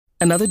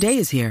Another day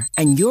is here,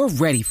 and you're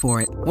ready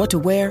for it. What to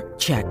wear?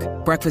 Check.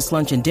 Breakfast,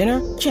 lunch, and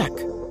dinner? Check.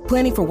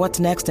 Planning for what's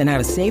next and how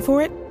to save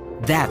for it?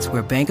 That's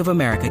where Bank of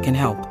America can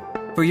help.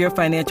 For your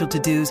financial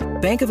to-dos,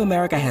 Bank of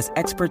America has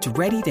experts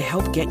ready to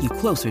help get you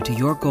closer to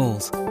your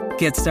goals.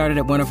 Get started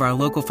at one of our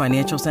local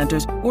financial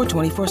centers or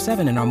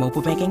 24/7 in our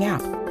mobile banking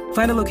app.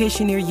 Find a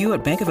location near you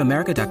at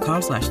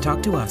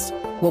bankofamerica.com/talktous.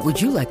 What would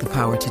you like the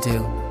power to do?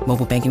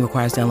 Mobile banking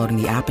requires downloading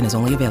the app and is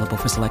only available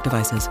for select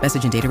devices.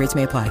 Message and data rates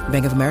may apply.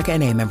 Bank of America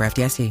N.A., member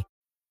FDIC.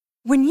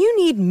 When you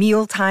need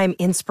mealtime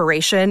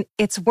inspiration,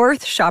 it's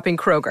worth shopping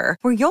Kroger,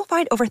 where you'll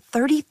find over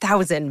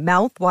 30,000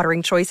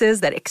 mouth-watering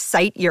choices that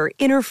excite your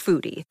inner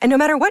foodie. And no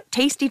matter what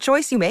tasty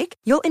choice you make,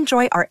 you'll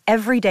enjoy our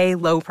everyday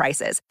low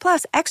prices,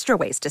 plus extra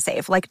ways to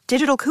save, like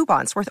digital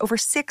coupons worth over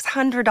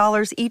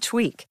 $600 each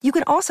week. You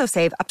can also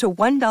save up to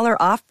 $1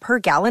 off per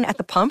gallon at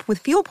the pump with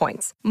fuel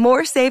points.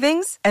 More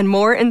savings and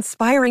more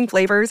inspiring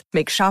flavors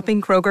make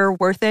shopping Kroger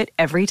worth it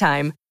every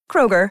time.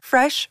 Kroger,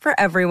 fresh for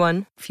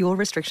everyone. Fuel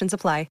restrictions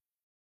apply.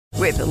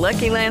 With the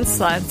Lucky Land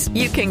Slots,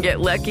 you can get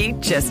lucky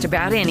just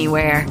about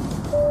anywhere.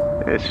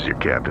 This is your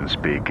captain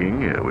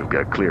speaking. We've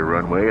got clear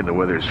runway and the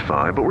weather's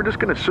fine, but we're just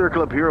going to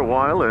circle up here a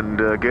while and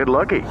get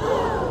lucky.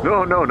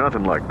 No,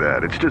 nothing like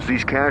that. It's just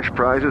these cash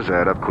prizes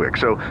add up quick.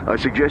 So I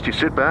suggest you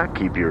sit back,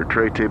 keep your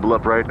tray table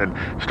upright, and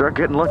start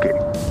getting lucky.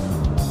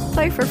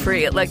 Play for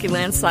free at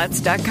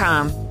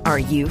LuckyLandSlots.com. Are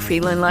you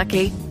feeling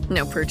lucky?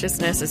 No purchase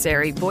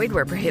necessary. Void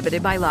where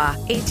prohibited by law.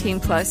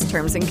 18 plus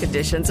terms and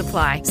conditions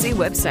apply. See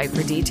website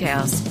for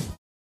details.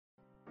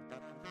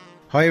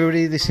 Hi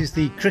everybody, this is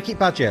the Cricket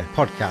Badger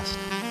podcast.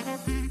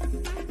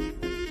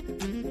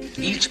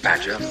 Each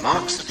badger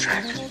marks the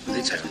track with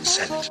its own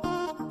scent.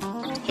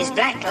 His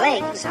black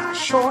legs are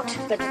short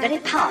but very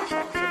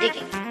powerful for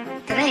digging.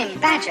 The name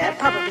badger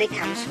probably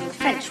comes from the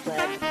French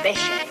word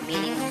bêcher,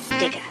 meaning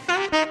digger.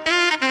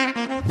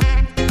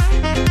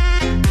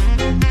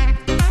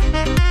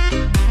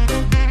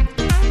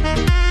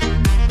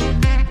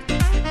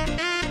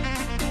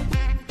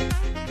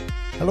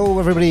 Hello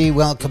everybody,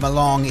 welcome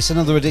along. It's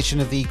another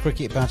edition of the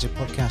Cricket Badger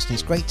podcast and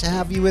it's great to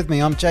have you with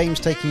me. I'm James,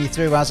 taking you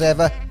through as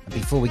ever. And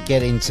before we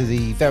get into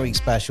the very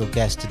special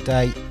guest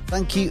today,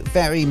 thank you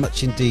very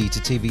much indeed to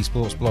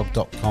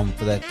tvsportsblog.com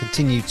for their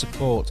continued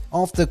support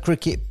of the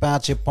Cricket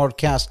Badger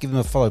podcast. Give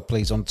them a follow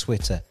please on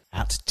Twitter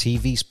at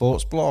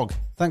tvsportsblog.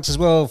 Thanks as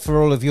well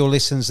for all of your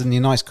listens and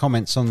your nice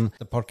comments on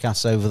the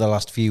podcast over the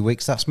last few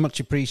weeks. That's much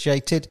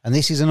appreciated. And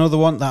this is another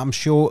one that I'm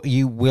sure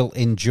you will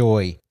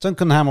enjoy.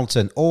 Duncan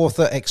Hamilton,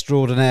 author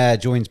extraordinaire,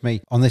 joins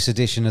me on this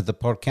edition of the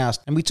podcast.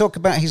 And we talk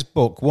about his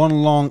book,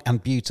 One Long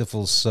and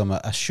Beautiful Summer,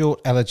 a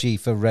short elegy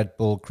for red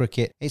ball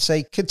cricket. It's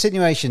a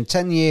continuation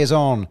 10 years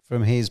on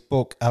from his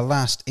book, A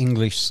Last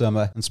English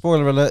Summer. And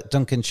spoiler alert,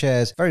 Duncan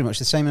shares very much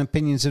the same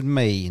opinions as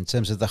me in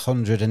terms of the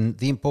 100 and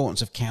the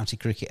importance of county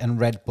cricket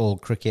and red ball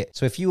cricket.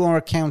 So if you are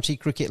a county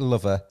cricket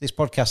lover, this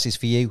podcast is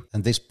for you,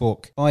 and this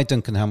book by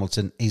Duncan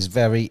Hamilton is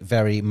very,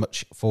 very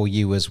much for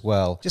you as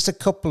well. Just a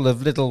couple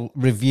of little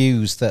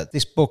reviews that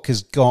this book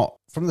has got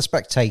from The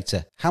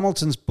Spectator.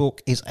 Hamilton's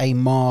book is a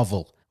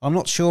marvel. I'm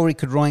not sure he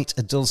could write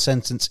a dull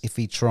sentence if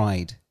he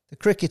tried. The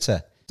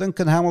Cricketer.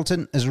 Duncan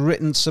Hamilton has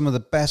written some of the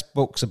best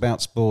books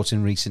about sport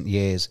in recent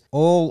years.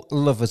 All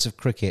lovers of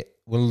cricket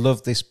will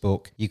love this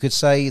book. You could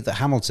say that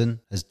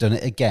Hamilton has done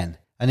it again.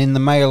 And in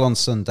the Mail on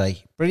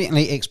Sunday,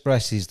 brilliantly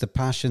expresses the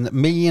passion that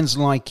millions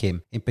like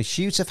him, in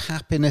pursuit of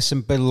happiness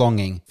and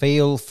belonging,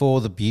 feel for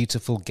the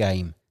beautiful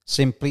game.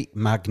 Simply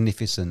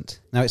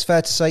magnificent. Now, it's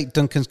fair to say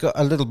Duncan's got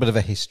a little bit of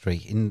a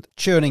history in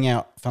churning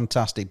out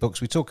fantastic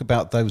books. We talk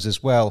about those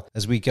as well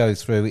as we go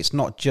through. It's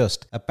not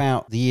just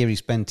about the year he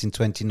spent in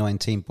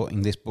 2019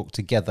 putting this book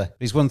together.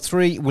 He's won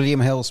 3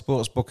 William Hill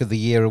Sports Book of the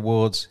Year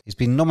awards. He's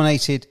been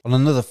nominated on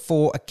another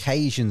 4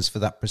 occasions for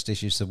that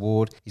prestigious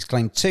award. He's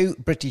claimed 2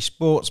 British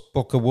Sports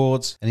Book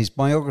Awards, and his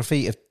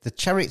biography of the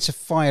Chariots of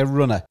Fire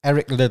runner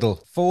Eric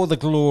Liddell, For the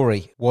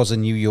Glory, was a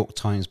New York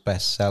Times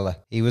bestseller.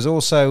 He was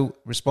also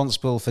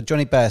responsible for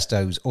Johnny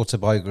Bairstow's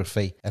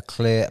autobiography, A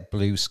Clear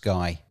Blue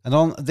Sky. And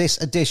on this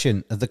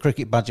edition of the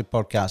Cricket Badger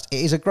podcast,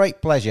 it is a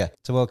great pleasure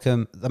to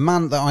welcome the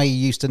man that I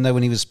used to know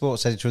when he was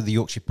sports editor of the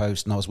Yorkshire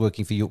Post and I was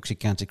working for Yorkshire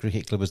County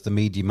Cricket Club as the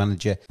media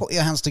manager. Put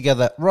your hands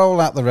together,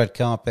 roll out the red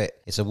carpet.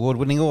 It's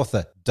award-winning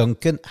author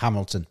Duncan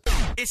Hamilton.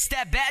 It's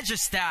that Badger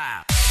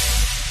style.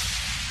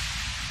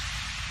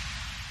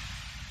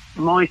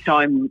 My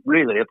time,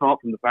 really,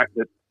 apart from the fact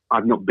that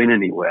I've not been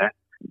anywhere,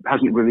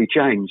 hasn't really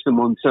changed.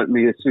 Someone sent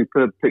me a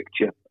superb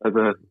picture of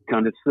a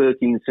kind of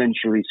 13th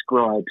century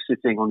scribe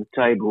sitting on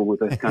a table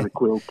with a kind of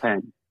quill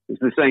pen. It's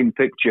the same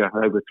picture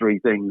over 3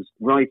 things.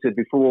 Writer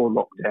before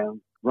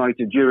lockdown,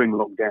 writer during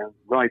lockdown,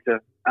 writer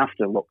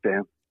after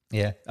lockdown.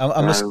 Yeah,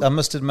 I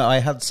must admit, I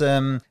had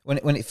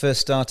when it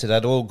first started, I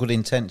had all good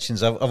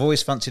intentions. I've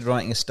always fancied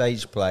writing a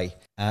stage play,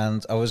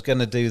 and I was going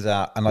to do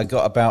that, and I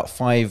got about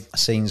 5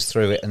 scenes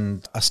through it,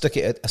 and I stuck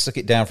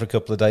it down for a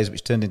couple of days,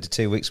 which turned into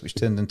 2 weeks, which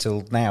turned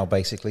until now,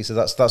 basically. So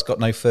that's got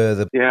no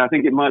further. Yeah, I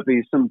think it might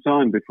be some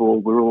time before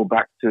we're all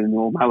back to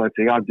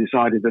normality. I've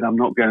decided that I'm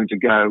not going to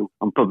go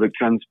on public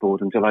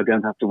transport until I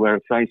don't have to wear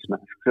a face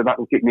mask. So that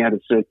will keep me out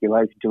of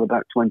circulation till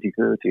about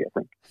 2030, I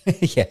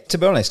think. Yeah, to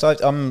be honest,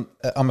 I'm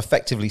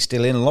effectively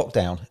still in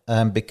lockdown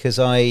because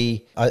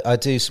I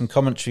do some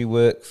commentary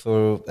work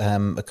for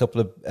a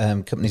couple of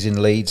companies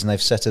in Leeds, and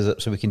they've set us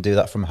up so we can do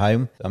that from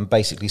home. I'm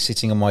basically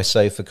sitting on my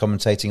sofa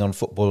commentating on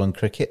football and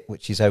cricket,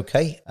 which is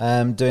okay.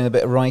 Doing a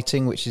bit of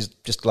writing, which is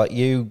just like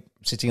you,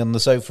 sitting on the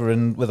sofa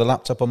and with a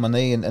laptop on my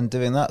knee and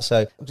doing that.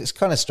 So it's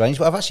kind of strange,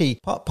 but I've actually,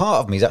 part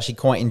of me has actually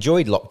quite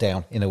enjoyed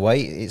lockdown in a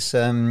way. It's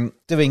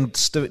doing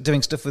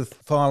stuff with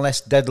far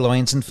less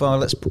deadlines and far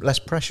less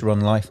pressure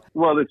on life.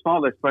 Well, there's far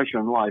less pressure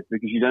on life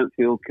because you don't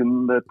feel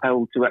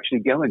compelled to actually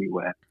go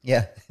anywhere.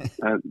 Yeah.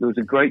 There was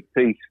a great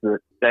piece that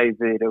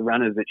David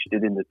Aranovich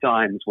did in the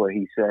Times where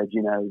he said,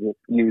 that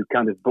you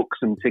kind of book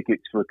some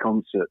tickets for a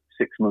concert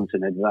 6 months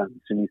in advance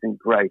and you think,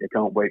 great, I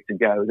can't wait to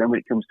go. Then when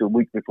it comes to a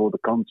week before the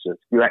concert,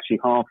 you actually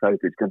half hope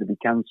it's going to be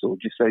cancelled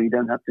just so you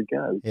don't have to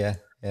go. Yeah.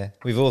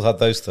 We've all had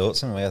those thoughts,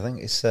 haven't we? I think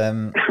it's...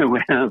 We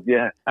have,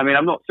 yeah. I mean,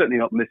 I'm certainly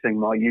not missing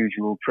my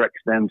usual treks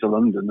down to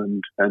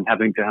London and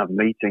having to have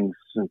meetings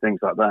and things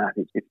like that.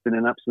 It's been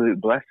an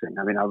absolute blessing.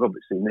 I mean, I've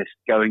obviously missed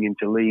going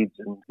into Leeds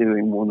and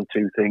doing one or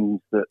two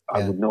things that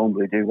I would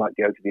normally do, like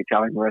go to the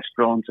Italian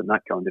restaurant and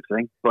that kind of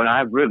thing. But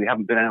I really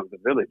haven't been out of the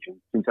village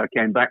since I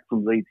came back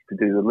from Leeds to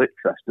do the Lit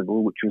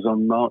Festival, which was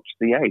on March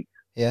the 8th.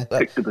 Yeah. I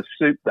picked up a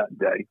suit that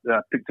day.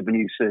 I picked up a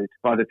new suit.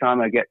 By the time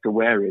I get to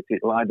wear it,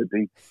 it'll either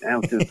be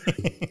out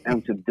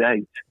of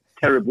date,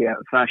 terribly out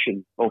of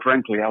fashion, or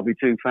frankly, I'll be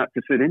too fat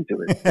to fit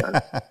into it.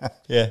 So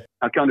yeah.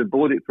 I kind of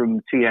bought it from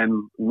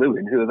TM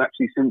Lewin, who have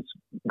actually since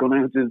gone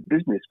out of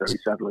business, very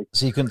sadly.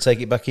 So you couldn't take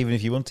it back even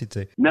if you wanted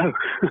to? No.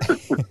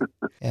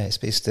 Yeah,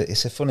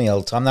 it's a funny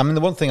old time. I mean,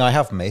 the one thing I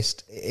have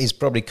missed is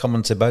probably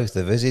common to both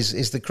of us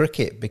is the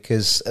cricket,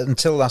 because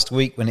until last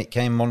week when it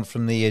came on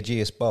from the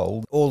Ageas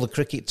Bowl, all the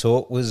cricket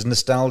talk was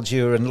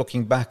nostalgia and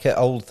looking back at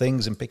old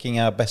things and picking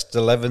our best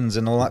 11s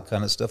and all that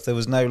kind of stuff. There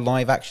was no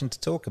live action to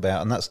talk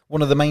about, and that's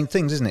one of the main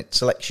things, isn't it?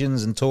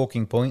 Selections and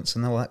talking points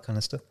and all that kind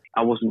of stuff.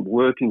 I wasn't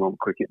working on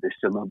cricket this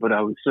summer, but I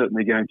was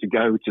certainly going to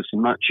go to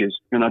some matches,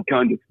 and I'd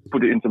kind of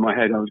put it into my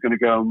head I was going to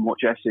go and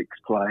watch Essex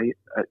play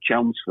at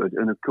Chelmsford,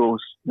 and of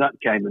course that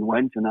came and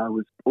went, and I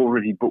was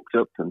already booked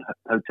up, and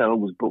hotel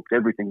was booked,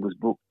 everything was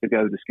booked to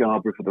go to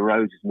Scarborough for the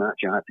Roses match.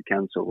 I had to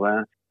cancel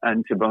that,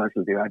 and to be honest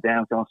with you, I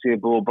doubt I'll see a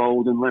ball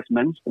bowled unless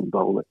Menston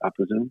bowl it, I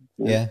presume.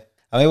 Yeah.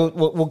 I mean,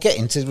 we'll get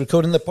into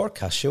recording the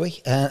podcast, shall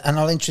we? And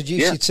I'll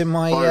introduce you to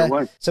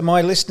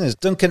my listeners.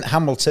 Duncan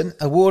Hamilton,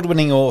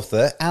 award-winning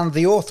author and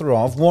the author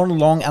of One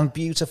Long and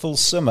Beautiful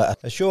Summer,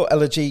 a short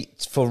elegy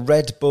for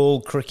red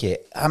ball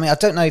cricket. I mean, I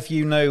don't know if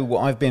you know what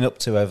I've been up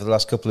to over the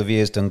last couple of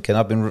years, Duncan.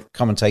 I've been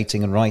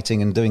commentating and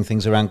writing and doing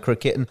things around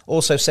cricket, and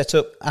also set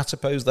up At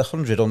Oppose the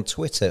 100 on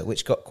Twitter,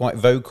 which got quite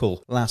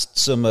vocal last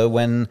summer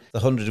when the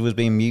 100 was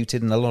being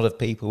muted and a lot of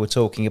people were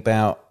talking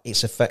about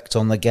its effect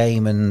on the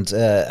game, and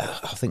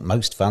I think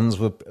most fans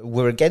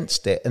were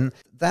against it, and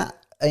that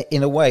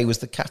in a way was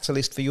the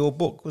catalyst for your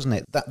book, wasn't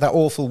it? That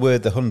awful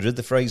word, the 100,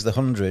 the phrase the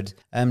 100,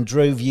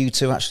 drove you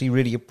to actually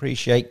really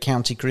appreciate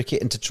county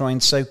cricket and to try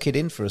and soak it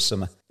in for a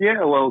summer.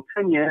 Yeah, well,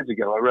 10 years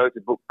ago I wrote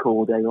a book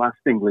called A Last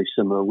English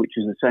Summer, which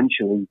is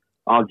essentially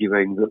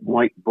arguing that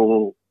white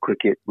ball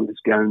cricket was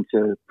going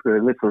to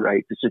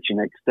proliferate to such an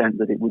extent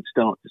that it would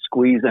start to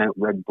squeeze out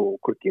red ball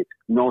cricket,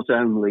 not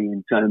only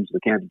in terms of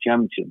the county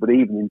championship, but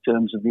even in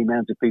terms of the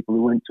amount of people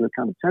who went to a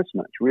kind of test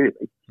match,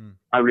 really.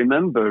 I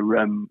remember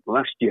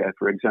last year,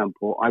 for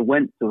example, I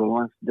went to the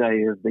last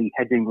day of the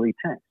Headingley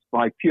Test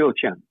by pure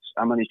chance.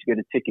 I managed to get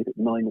a ticket at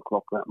 9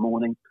 o'clock that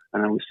morning,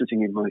 and I was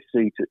sitting in my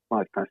seat at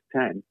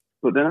 10:05.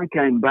 But then I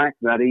came back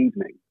that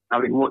evening,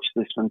 having watched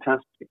this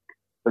fantastic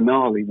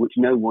finale, which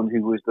no one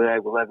who was there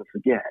will ever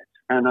forget.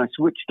 And I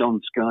switched on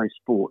Sky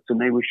Sports,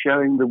 and they were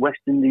showing the West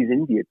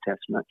Indies-India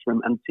test match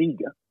from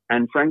Antigua.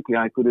 And frankly,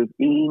 I could have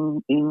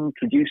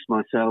introduced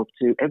myself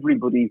to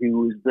everybody who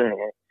was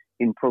there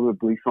in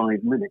probably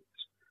 5 minutes.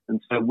 And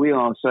so we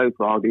are so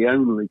far the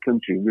only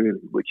country,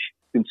 really, which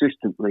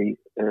consistently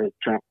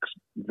attracts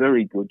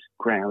very good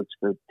crowds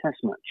for test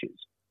matches.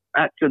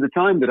 At the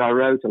time that I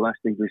wrote A Last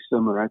English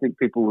Summer, I think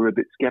people were a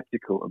bit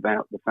sceptical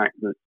about the fact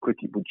that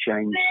cricket would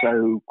change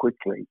so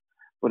quickly.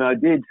 But I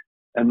did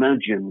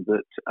imagine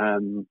that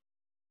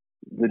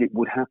that it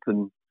would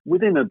happen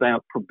within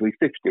about probably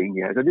 15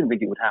 years. I didn't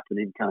think it would happen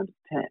in kind of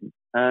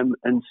 10.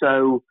 And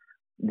so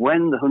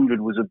when the 100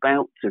 was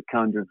about to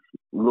kind of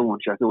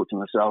launch, I thought to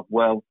myself,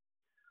 well,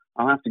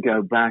 I'll have to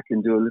go back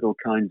and do a little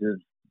kind of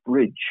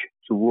bridge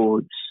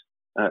towards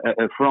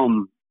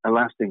from A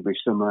Last English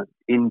Summer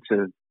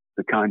into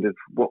the kind of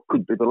what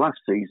could be the last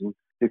season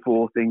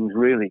before things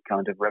really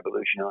kind of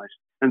revolutionised.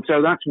 And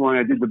so that's why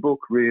I did the book,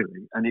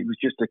 really. And it was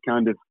just a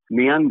kind of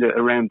meander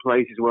around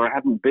places where I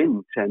hadn't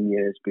been 10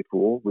 years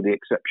before, with the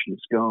exception of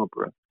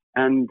Scarborough.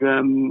 And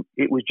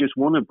it was just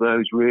one of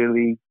those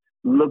really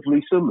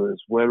lovely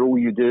summers where all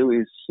you do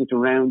is sit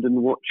around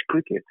and watch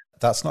cricket.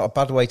 That's not a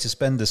bad way to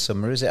spend the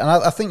summer, is it? And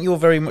I think you're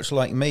very much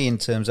like me in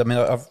terms, I mean,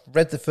 I've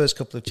read the first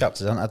couple of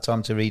chapters, I haven't had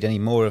time to read any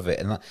more of it,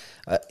 and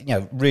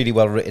really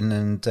well written,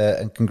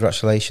 and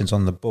congratulations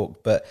on the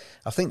book. But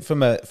I think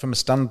from a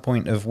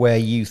standpoint of where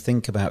you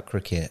think about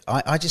cricket,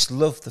 I just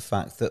love the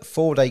fact that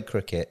 4-day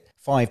cricket,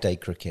 5-day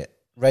cricket,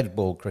 red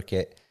ball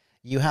cricket,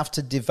 you have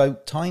to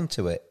devote time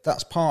to it.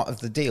 That's part of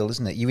the deal,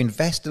 isn't it? You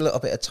invest a little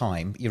bit of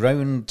time, your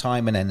own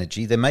time and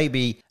energy. There may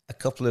be a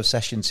couple of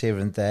sessions here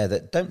and there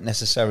that don't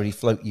necessarily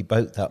float your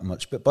boat that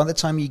much, but by the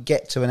time you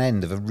get to an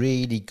end of a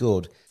really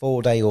good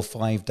 4-day or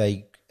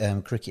 5-day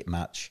cricket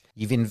match,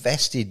 you've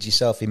invested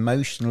yourself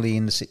emotionally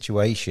in the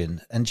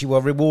situation, and you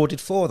are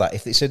rewarded for that.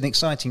 If it's an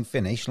exciting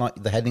finish, like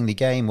the Headingley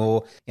game,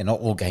 or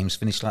not all games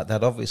finish like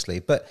that, obviously,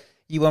 but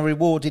you are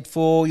rewarded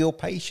for your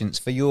patience,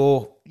 for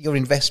your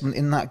investment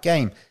in that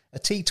game. A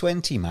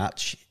T20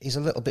 match is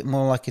a little bit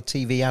more like a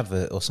TV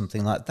advert or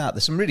something like that.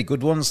 There's some really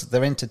good ones.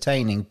 They're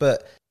entertaining,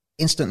 but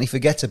instantly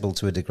forgettable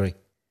to a degree.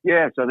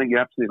 Yes, I think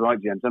you're absolutely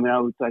right, James. I mean, I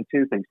would say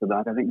two things to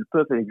that. I think the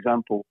perfect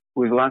example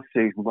was last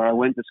season where I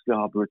went to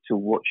Scarborough to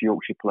watch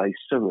Yorkshire play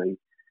Surrey,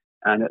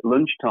 and at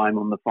lunchtime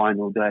on the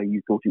final day,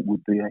 you thought it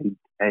would be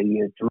a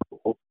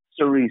draw.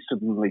 Surrey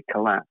suddenly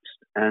collapsed,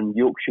 and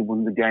Yorkshire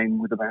won the game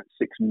with about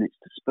 6 minutes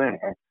to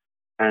spare.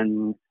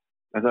 And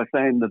as I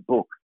say in the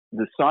book,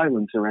 the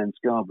silence around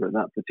Scarborough at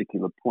that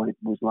particular point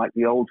was like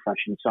the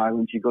old-fashioned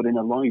silence you got in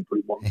a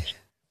library once,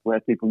 where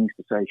people used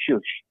to say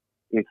shush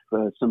if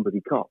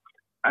somebody coughed.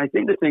 I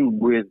think the thing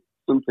with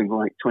something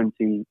like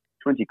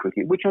 2020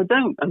 cricket, which I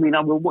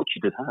will watch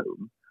it at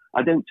home.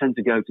 I don't tend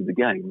to go to the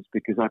games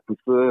because I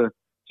prefer,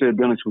 to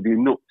be honest with you,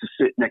 not to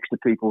sit next to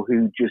people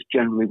who just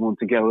generally want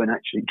to go and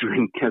actually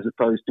drink as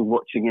opposed to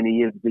watching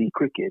any of the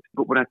cricket.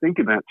 But what I think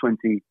about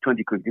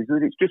 2020 cricket is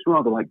that it's just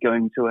rather like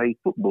going to a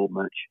football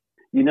match.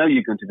 You know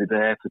you're going to be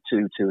there for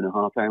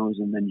 2.5 hours,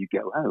 and then you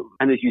go home.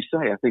 And as you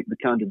say, I think the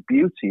kind of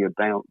beauty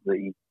about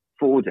the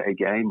 4-day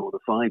game or the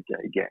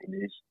 5-day game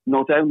is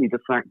not only the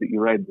fact that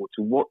you're able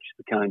to watch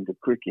the kind of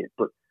cricket,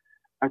 but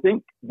I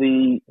think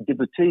the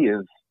devotee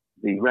of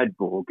the red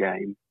ball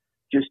game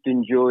just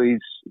enjoys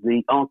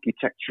the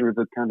architecture of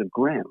a kind of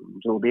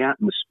ground, or the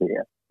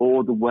atmosphere,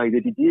 or the way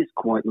that it is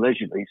quite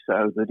leisurely,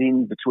 so that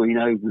in between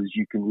overs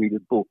you can read a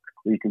book,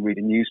 or you can read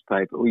a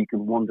newspaper, or you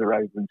can wander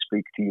over and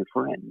speak to your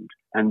friend.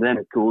 And then,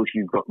 of course,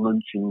 you've got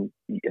lunch and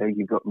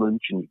you've got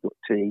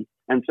tea.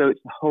 And so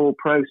it's the whole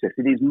process.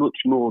 It is much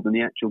more than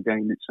the actual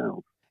game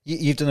itself.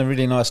 You've done a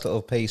really nice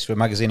little piece for a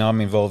magazine I'm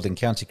involved in,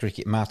 County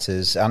Cricket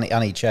Matters.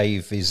 Annie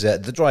Chave is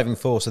the driving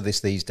force of this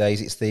these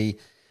days. It's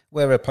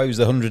where Oppose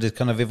the 100 has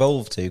kind of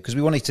evolved to, because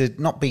we wanted to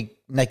not be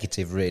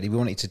negative, really. We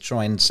wanted to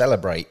try and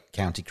celebrate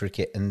county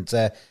cricket, and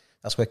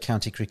that's where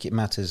County Cricket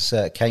Matters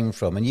came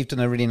from. And you've done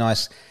a really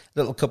nice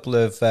little couple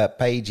of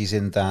pages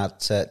in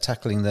that,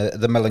 tackling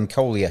the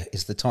melancholia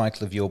is the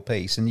title of your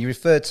piece. And you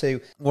refer to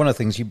one of the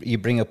things you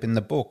bring up in the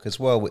book as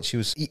well, which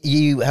was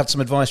you had some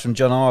advice from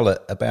John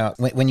Arlott about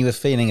when you were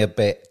feeling a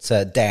bit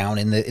down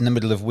in the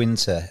middle of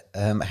winter,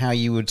 how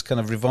you would kind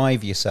of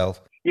revive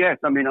yourself. Yes,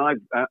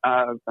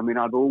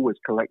 I've always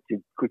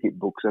collected cricket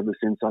books ever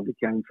since I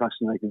became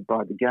fascinated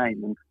by the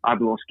game, and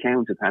I've lost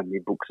count of how many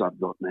books I've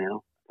got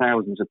now,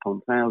 thousands upon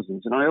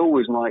thousands. And I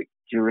always like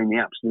during the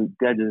absolute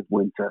dead of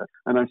winter,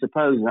 and I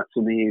suppose that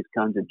to me is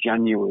kind of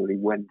January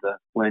when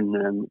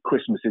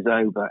Christmas is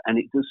over, and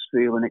it does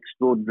feel an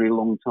extraordinary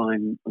long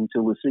time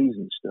until the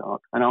season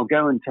starts. And I'll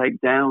go and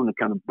take down a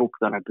kind of book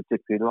that I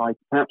particularly like,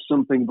 perhaps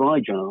something by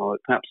John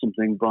Arlott, perhaps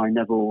something by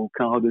Neville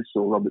Cardus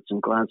or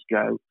Robertson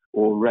Glasgow,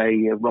 or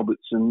Ray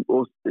Robertson,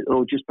 or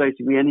just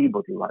basically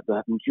anybody like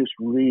that, and just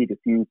read a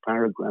few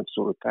paragraphs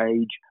or a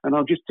page, and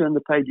I'll just turn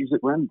the pages at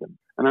random.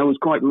 And I was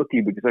quite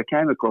lucky because I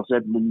came across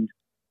Edmund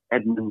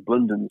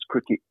Blunden's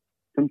Cricket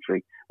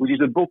Country, which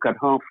is a book I'd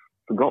half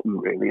forgotten,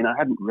 really, and I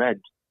hadn't read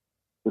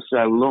for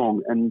so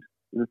long. And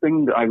the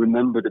thing that I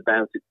remembered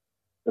about it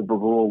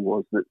above all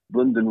was that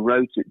Blunden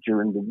wrote it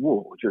during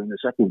the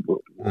Second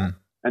World War. Mm.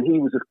 And he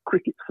was a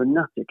cricket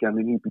fanatic. He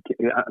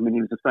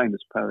was a famous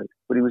poet,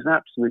 but he was an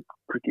absolute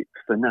cricket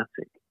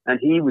fanatic. And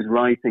he was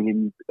writing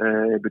in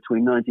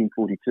between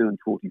 1942 and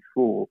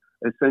 44,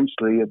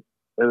 essentially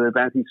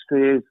about his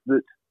fears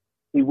that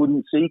he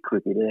wouldn't see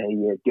cricket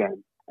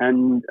again.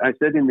 And I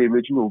said in the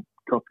original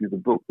copy of the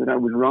book that I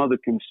was rather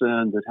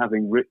concerned that,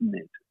 having written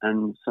it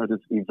and sort of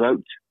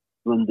evoked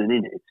London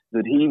in it,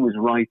 that he was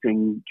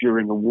writing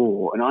during a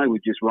war, and I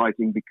was just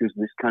writing because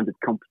this kind of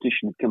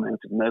competition had come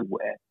out of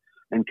nowhere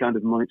and kind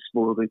of might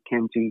spoil the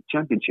county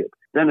championship.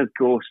 Then, of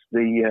course,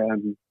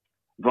 the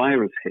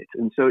virus hit,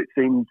 and so it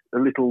seemed a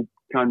little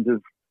kind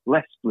of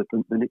less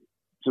flippant than it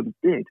sort of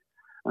did.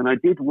 And I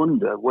did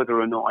wonder whether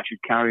or not I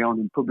should carry on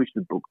and publish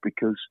the book,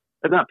 because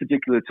at that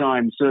particular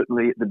time,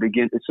 certainly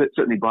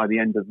by the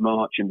end of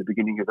March and the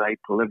beginning of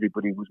April,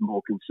 everybody was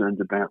more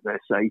concerned about their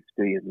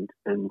safety and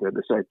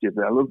the safety of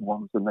their loved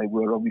ones than they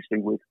were, obviously,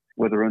 with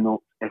whether or not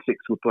Essex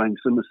were playing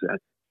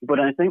Somerset. But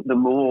I think the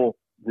more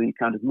the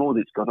kind of more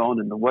that's got on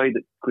and the way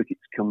that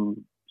cricket's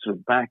come sort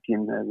of back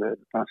in the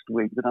past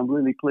week, that I'm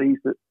really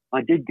pleased that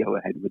I did go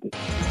ahead with it.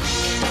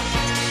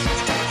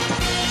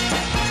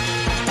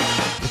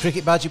 The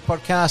Cricket Badger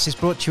podcast is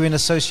brought to you in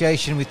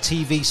association with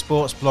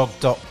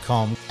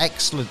tvsportsblog.com.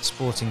 Excellent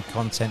sporting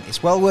content.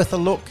 It's well worth a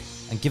look,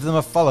 and give them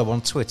a follow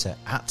on Twitter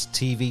at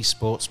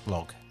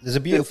tvsportsblog. There's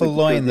a beautiful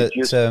line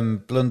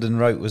that Blunden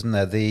wrote, wasn't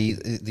there? That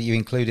you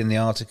include in the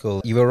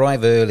article. You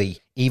arrive early,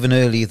 even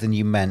earlier than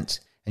you meant,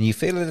 and you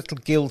feel a little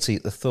guilty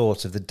at the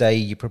thought of the day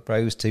you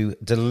propose to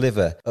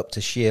deliver up to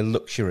sheer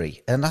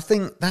luxury. And I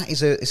think that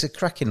is a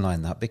cracking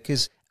line, that,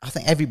 because I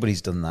think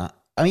everybody's done that.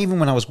 I mean, even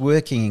when I was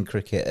working in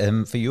cricket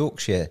for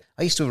Yorkshire,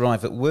 I used to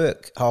arrive at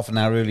work half an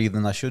hour earlier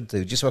than I should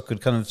do, just so I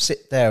could kind of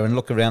sit there and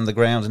look around the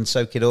ground and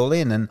soak it all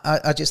in. And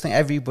I just think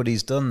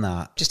everybody's done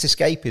that. Just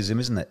escapism,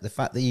 isn't it? The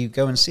fact that you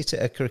go and sit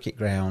at a cricket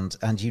ground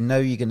and you know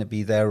you're going to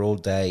be there all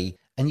day,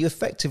 and you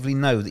effectively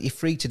know that you're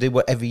free to do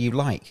whatever you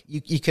like.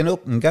 You can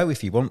up and go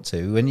if you want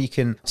to, and you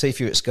can, say if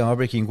you're at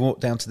Scarborough, you can walk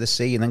down to the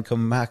sea and then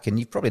come back, and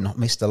you've probably not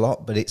missed a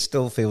lot, but it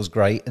still feels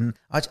great. And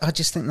I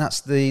just think that's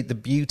the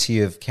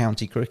beauty of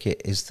county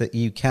cricket, is that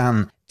you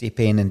can dip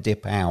in and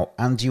dip out,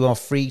 and you are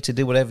free to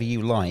do whatever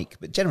you like.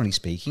 But generally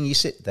speaking, you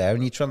sit there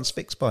and you're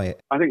transfixed by it.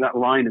 I think that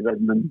line of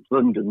Edmund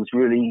Blunden's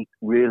really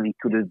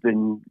could have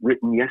been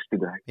written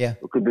yesterday. Yeah.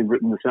 Or could have been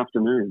written this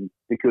afternoon,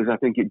 because I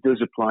think it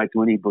does apply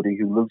to anybody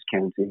who loves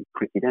county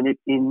cricket. And it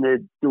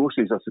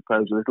endorses, I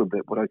suppose, a little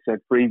bit what I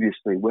said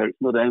previously, where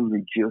it's not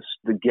only just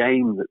the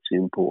game that's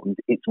important,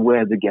 it's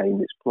where the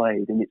game is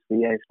played, and it's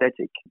the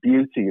aesthetic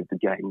beauty of the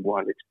game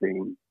while it's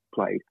being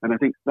played. And I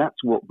think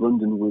that's what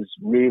Blunden was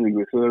really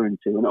referring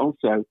to. And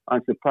also, I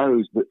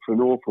suppose that for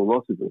an awful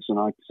lot of us, and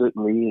I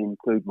certainly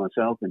include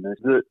myself in this,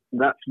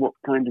 that's what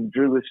kind of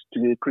drew us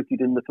to cricket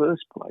in the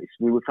first place.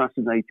 We were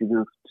fascinated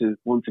enough to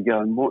want to go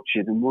and watch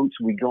it. And once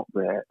we got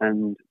there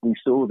and we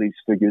saw these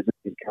figures,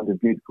 these kind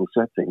of beautiful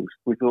settings,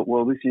 we thought,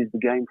 well, this is the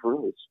game for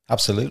us.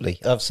 Absolutely.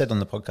 I've said on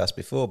the podcast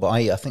before, but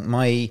I think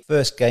my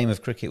first game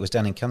of cricket was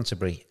down in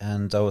Canterbury,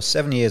 and I was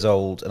 7 years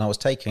old, and I was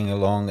taking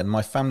along, and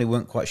my family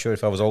weren't quite sure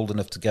if I was old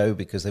enough to go,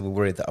 because they were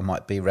worried that I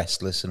might be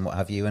restless and what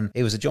have you. And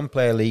it was a John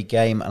Player League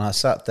game, and I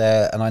sat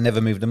there and I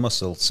never moved a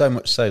muscle. So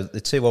much so that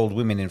the two old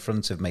women in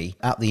front of me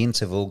at the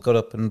interval got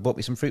up and bought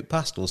me some fruit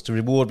pastels to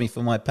reward me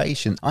for my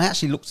patience. I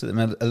actually looked at them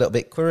a little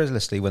bit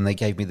querulously when they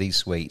gave me these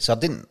sweets. I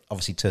didn't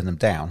obviously turn them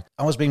down.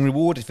 I was being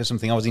rewarded for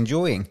something I was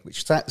enjoying,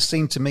 which that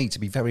seemed to me to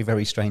be very,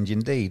 very strange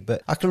indeed.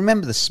 But I can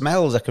remember the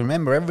smells. I can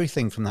remember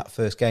everything from that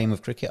first game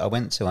of cricket I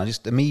went to. I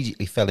just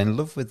immediately fell in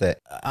love with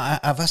it.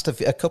 I've asked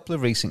a couple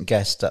of recent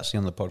guests actually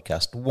on the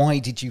podcast, why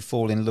did you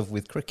fall in love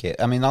with cricket?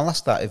 I mean, I'll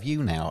ask that of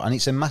you now, and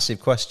it's a massive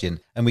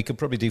question, and we could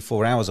probably do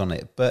 4 hours on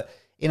it. But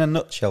in a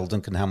nutshell,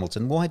 Duncan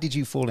Hamilton, why did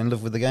you fall in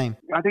love with the game?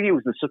 I think it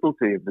was the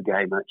subtlety of the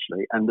game,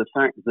 actually, and the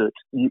fact that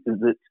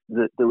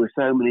that there were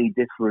so many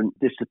different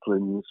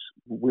disciplines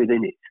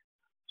within it.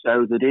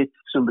 So that if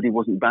somebody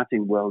wasn't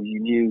batting well, you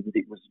knew that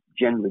it was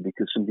generally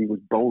because somebody was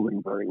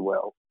bowling very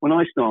well. When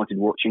I started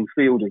watching,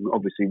 fielding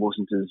obviously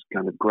wasn't as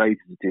kind of great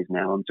as it is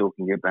now. I'm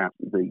talking about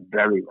the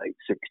very late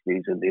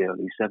 60s and the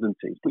early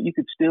 70s. But you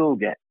could still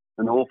get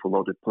an awful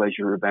lot of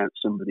pleasure about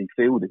somebody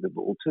fielding the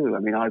ball too. I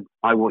mean,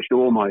 I watched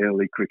all my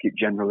early cricket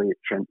generally at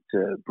Trent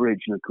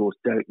Bridge, and of course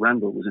Derek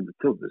Randall was in the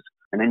covers.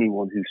 And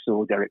anyone who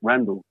saw Derek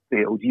Randall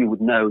field, you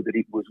would know that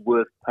it was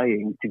worth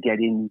paying to get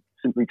in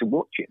simply to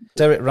watch him.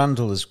 Derek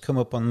Randall has come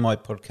up on my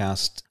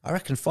podcast, I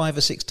reckon 5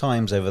 or 6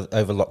 times over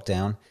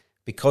lockdown.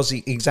 Because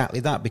he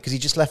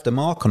just left a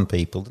mark on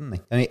people, didn't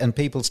he? And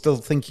people still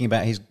thinking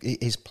about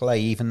his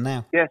play even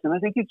now. Yes, and I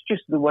think it's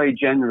just the way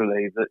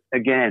generally that,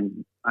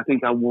 again, I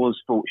think I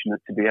was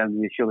fortunate to be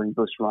only a shilling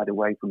bus ride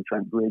away from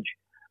Trent Bridge,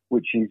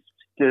 which is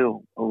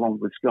still, along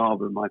with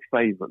Scarborough, my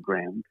favourite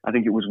ground. I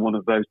think it was one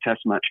of those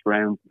test match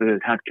grounds that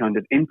had kind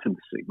of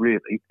intimacy,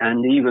 really.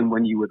 And even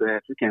when you were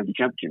there for the county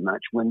championship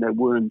match, when there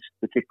weren't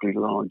particularly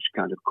large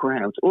kind of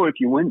crowds, or if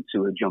you went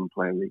to a John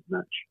Player League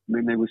match. I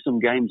mean, there were some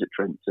games at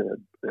Trent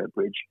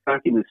Bridge.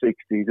 Back in the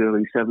 60s,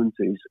 early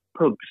 70s,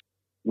 pubs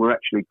were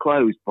actually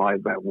closed by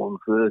about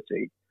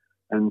 1:30.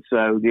 And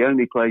so the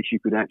only place you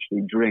could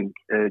actually drink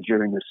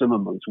during the summer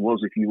months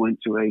was if you went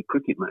to a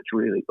cricket match,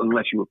 really,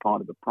 unless you were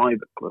part of a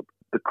private club.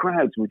 The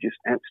crowds were just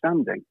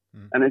outstanding.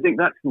 And I think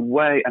that's the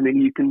way, I mean,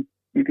 you can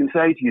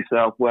say to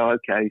yourself, well,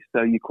 okay,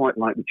 so you quite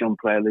like the John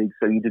Player League,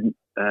 so you didn't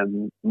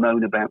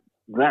moan about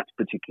that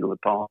particular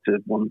part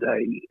of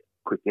one-day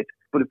cricket.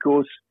 But of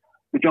course,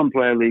 the John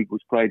Player League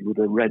was played with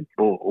a red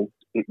ball.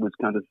 It was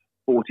kind of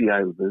 40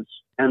 overs,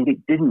 and it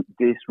didn't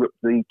disrupt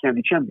the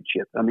county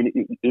championship. I mean,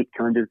 it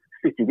kind of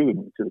fitted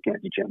into the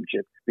county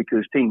championship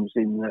because teams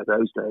in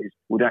those days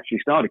would actually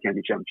start a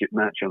county championship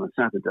match on a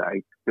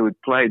Saturday. They would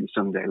play the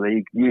Sunday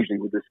League, usually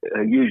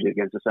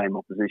against the same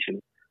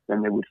opposition.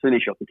 Then they would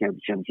finish off the county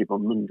championship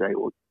on Monday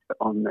or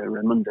on their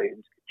Monday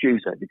and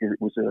Tuesday because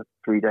it was a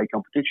 3-day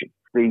competition.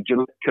 The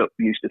Gillette Cup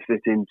used to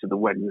fit into the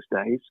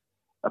Wednesdays,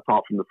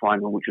 apart from the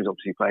final, which was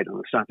obviously played on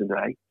a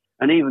Saturday.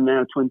 And even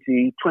now,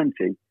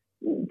 2020,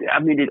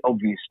 I mean, it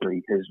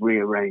obviously has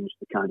rearranged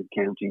the kind of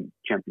county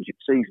championship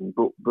season,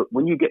 but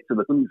when you get to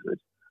the 100,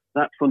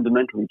 that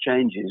fundamentally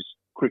changes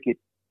cricket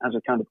as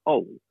a kind of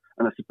whole.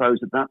 And I suppose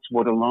that's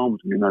what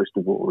alarms me most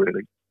of all,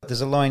 really.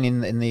 There's a line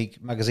in the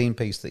magazine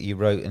piece that you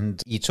wrote,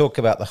 and you talk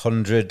about the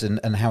 100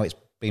 and how it's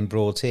been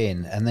brought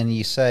in. And then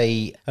you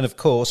say, and of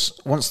course,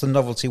 once the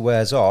novelty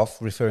wears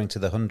off, referring to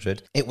the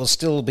 100, it will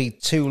still be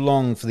too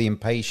long for the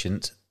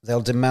impatient.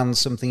 They'll demand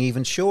something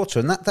even shorter.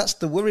 And that's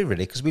the worry,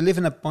 really, because we live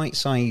in a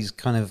bite-sized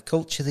kind of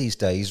culture these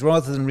days.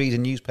 Rather than read a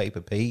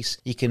newspaper piece,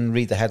 you can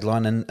read the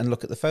headline and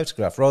look at the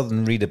photograph. Rather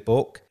than read a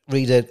book,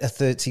 read a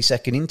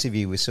 30-second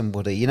interview with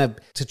somebody. You know,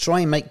 to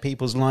try and make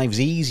people's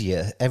lives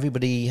easier,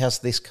 everybody has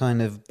this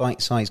kind of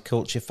bite-sized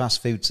culture,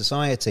 fast food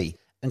society.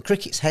 And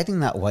cricket's heading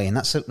that way, and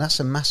that's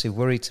a massive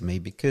worry to me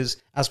because,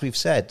 as we've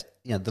said,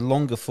 you know, the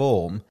longer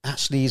form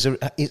actually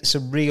it's a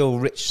real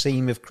rich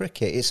seam of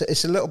cricket.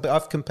 It's a little bit.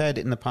 I've compared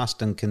it in the past,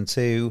 Duncan,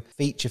 to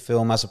feature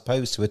film as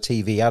opposed to a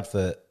TV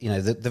advert. You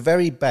know, the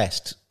very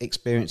best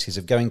experiences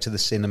of going to the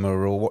cinema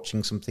or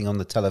watching something on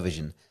the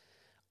television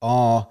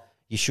are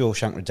your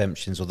Shawshank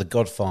Redemptions or The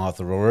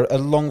Godfather or a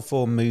long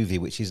form movie,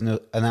 which is an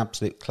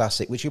absolute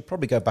classic, which you'll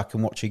probably go back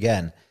and watch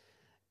again.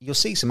 You'll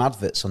see some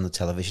adverts on the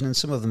television, and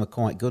some of them are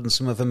quite good, and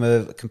some of them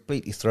are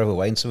completely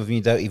throwaway, and some of them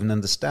you don't even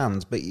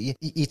understand. But you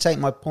take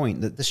my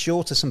point that the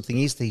shorter something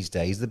is these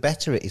days, the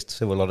better it is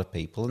to a lot of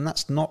people, and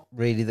that's not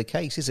really the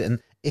case, is it? And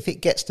if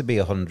it gets to be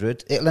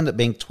 100, it'll end up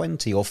being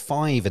 20 or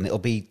 5, and it'll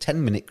be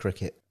 10-minute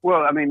cricket.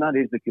 Well, I mean, that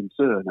is the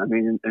concern. I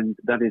mean, and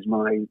that is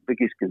my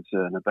biggest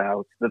concern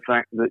about the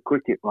fact that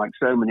cricket, like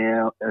so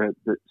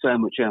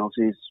much else,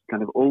 is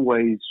kind of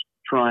always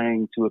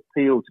trying to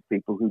appeal to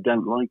people who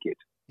don't like it.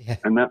 Yeah.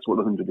 And that's what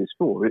the 100 is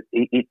for.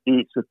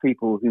 It's for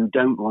people who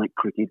don't like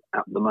cricket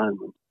at the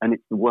moment. And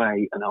it's the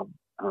way, and I'll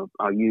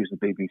use the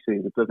BBC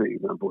as a perfect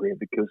example here,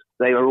 because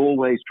they are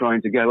always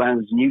trying to go out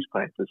as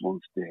newspapers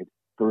once did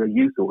for a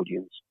youth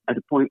audience, at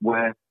a point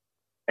where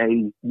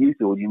a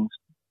youth audience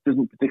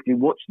doesn't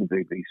particularly watch the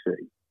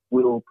BBC.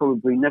 Will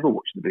probably never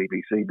watch the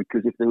BBC,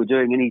 because if they were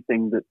doing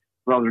anything that,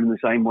 rather in the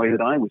same way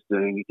that I was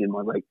doing it in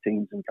my late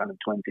teens and kind of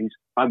 20s,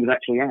 I was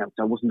actually out.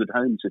 I wasn't at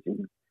home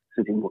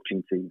sitting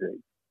watching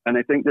TV. And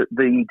I think that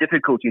the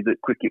difficulty that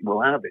cricket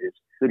will have is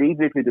that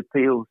even if it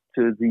appeals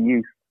to the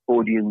youth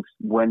audience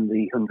when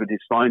the 100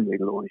 is finally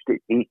launched, it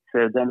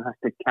then has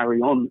to carry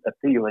on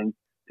appealing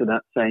to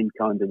that same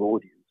kind of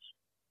audience.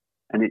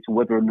 And it's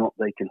whether or not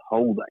they can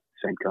hold that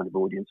same kind of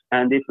audience.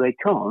 And if they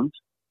can't,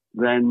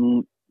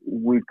 then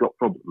we've got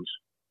problems.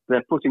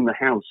 They're putting the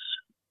house,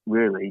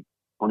 really,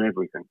 on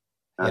everything.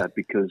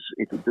 Because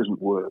if it doesn't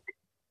work,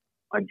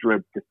 I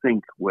dread to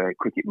think where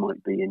cricket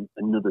might be in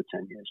another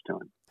 10 years'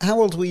 time.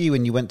 How old were you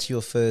when you went to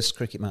your first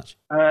cricket match?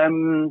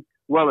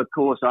 Well, of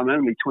course, I'm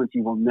only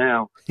 21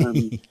 now, so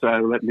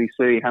let me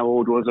see, how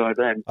old was I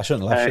then? I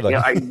shouldn't laugh, should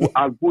I? Yeah,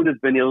 I would have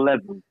been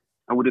 11.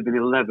 I would have been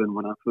 11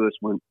 when I first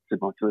went to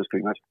my first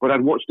cricket match, but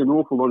I'd watched an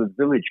awful lot of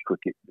village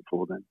cricket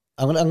before then.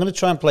 I'm going to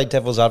try and play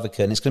devil's advocate,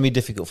 and it's going to be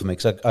difficult for me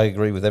because I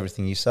agree with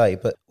everything you say,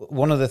 but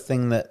one of the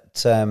things that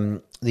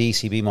the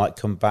ECB might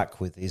come back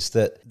with is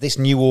that this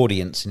new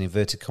audience, in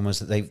inverted commas,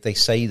 that they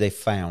say they've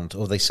found,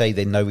 or they say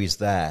they know is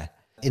there,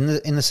 in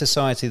the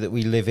society that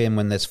we live in,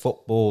 when there's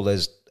football,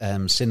 there's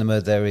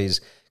cinema, there is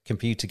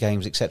computer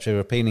games, etc.,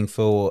 appealing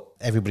for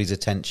everybody's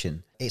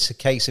attention. It's a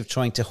case of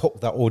trying to hook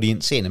that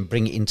audience in and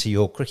bring it into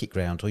your cricket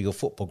ground or your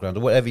football ground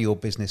or whatever your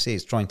business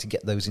is, trying to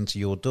get those into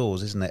your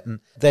doors, isn't it? And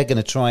they're going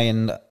to try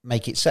and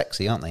make it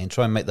sexy, aren't they? And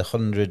try and make the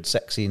 100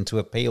 sexy and to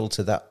appeal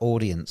to that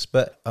audience.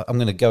 But I'm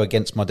going to go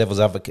against my devil's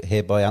advocate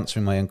here by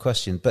answering my own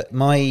question. But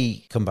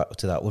my comeback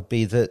to that would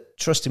be that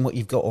trust in what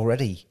you've got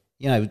already.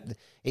 You know,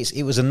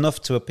 it was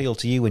enough to appeal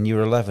to you when you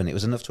were 11. It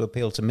was enough to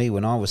appeal to me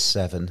when I was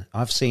 7.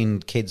 I've seen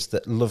kids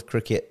that love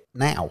cricket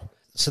now.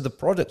 So the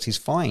product is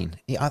fine.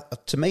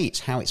 To me, it's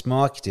how it's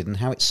marketed and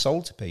how it's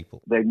sold to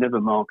people. They've never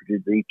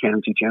marketed the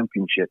county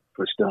championship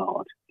for a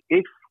start.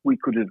 If we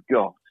could have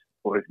got,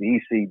 or if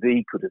the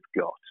ECB could have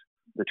got,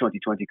 the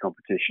 2020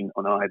 competition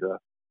on either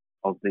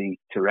of the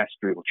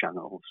terrestrial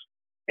channels,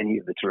 any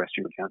of the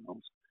terrestrial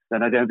channels,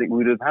 then I don't think we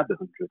would have had the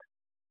 100.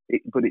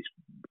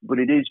 But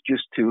it is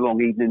just too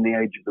long, even in the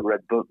age of the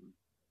red button.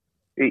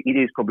 It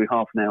is probably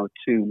half an hour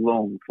too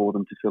long for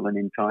them to fill an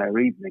entire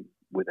evening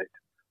with it,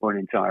 or an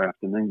entire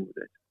afternoon with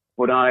it.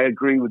 But I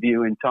agree with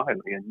you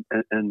entirely,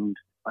 and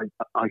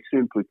I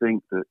simply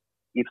think that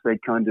if they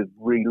kind of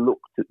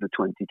re-looked at the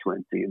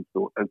 2020 and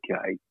thought,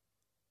 okay,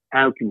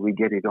 how can we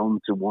get it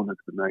onto one of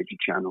the major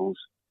channels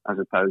as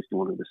opposed to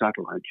one of the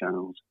satellite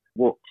channels?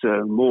 What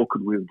more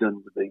could we have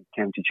done with the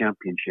county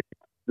championship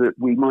that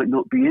we might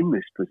not be in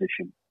this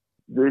position?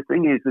 The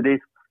thing is that if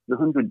the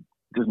 100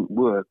 doesn't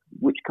work,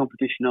 which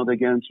competition are they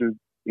going to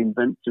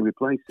invent to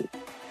replace it?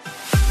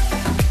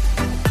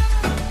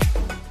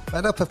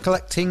 Fed up of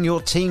collecting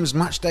your team's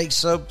matchday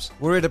subs?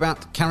 Worried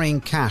about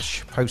carrying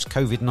cash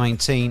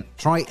post-COVID-19?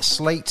 Try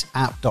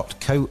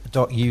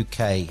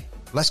slateapp.co.uk.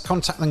 Less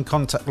contact than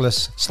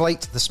contactless.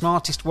 Slate, the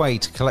smartest way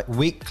to collect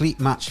weekly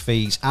match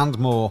fees and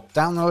more.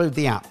 Download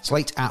the app,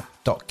 Slate app,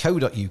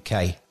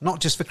 slateapp.co.uk. Not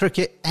just for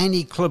cricket,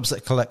 any clubs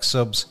that collect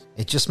subs.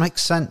 It just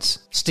makes sense.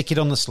 Stick it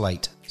on the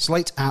slate.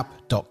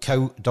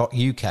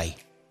 slateapp.co.uk.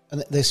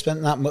 And they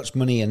spent that much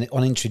money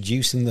on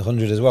introducing the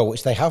 100 as well,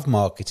 which they have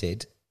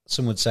marketed,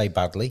 some would say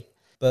badly,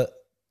 but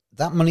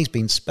that money's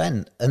been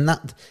spent. And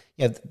that,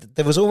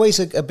 there was always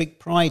a big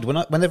pride.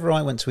 Whenever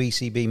I went to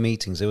ECB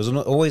meetings, there was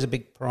always a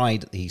big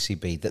pride at the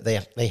ECB that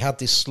they had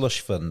this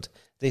slush fund,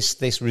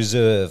 this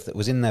reserve that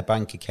was in their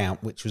bank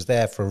account, which was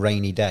there for a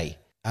rainy day.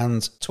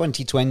 And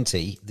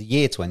 2020, the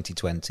year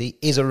 2020,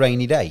 is a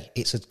rainy day.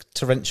 It's a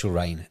torrential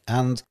rain.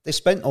 And they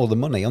spent all the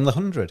money on the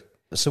 100.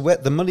 So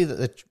the money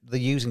that they're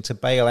using to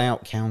bail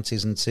out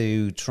counties and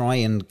to try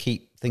and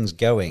keep things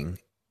going,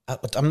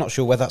 I'm not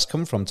sure where that's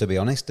come from, to be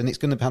honest. And it's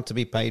going to have to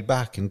be paid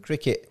back. And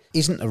cricket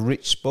isn't a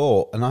rich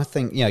sport. And I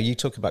think, you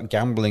talk about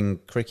gambling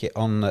cricket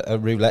on a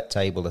roulette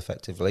table,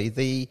 effectively.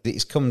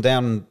 It's come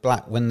down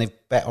black when they've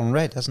bet on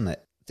red, hasn't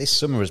it? This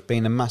summer has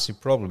been a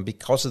massive problem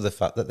because of the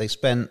fact that they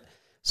spent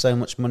so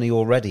much money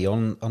already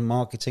on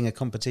marketing a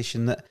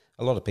competition that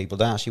a lot of people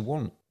don't actually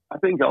want. I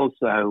think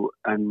also,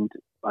 and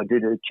I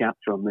did a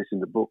chapter on this in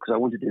the book, because I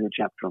wanted to do a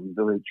chapter on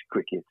village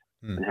cricket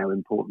and how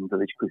important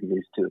village cricket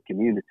is to a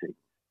community.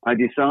 I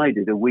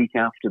decided a week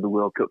after the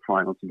World Cup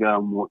final to go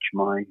and watch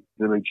my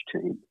village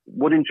team.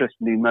 What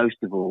interested me most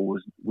of all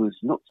was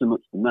not so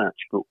much the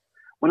match, but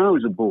when I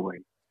was a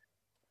boy,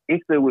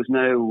 if there was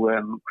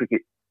no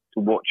cricket to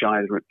watch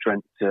either at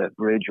Trent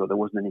Bridge or there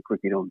wasn't any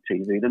cricket on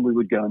TV, then we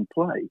would go and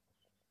play.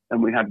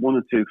 And we had one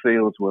or two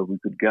fields where we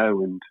could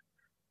go and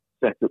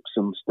set up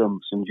some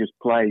stumps and just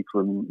play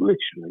from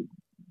literally,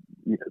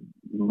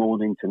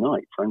 morning to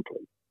night,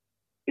 frankly.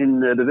 In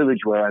the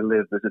village where I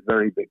live, there's a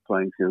very big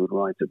playing field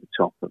right at the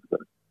top of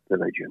the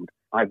village, and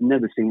I've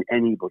never seen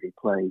anybody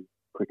play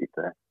cricket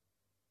there.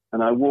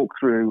 And I walked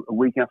through a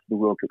week after the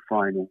World Cup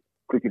final.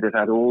 Cricket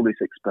had all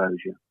this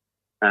exposure,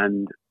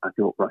 and I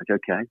thought, right,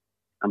 okay,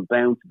 I'm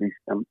bound to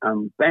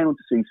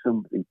see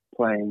somebody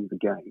playing the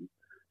game,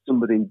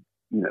 somebody,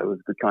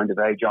 of the kind of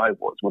age I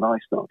was when I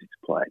started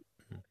to play.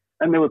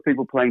 And there were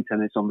people playing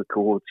tennis on the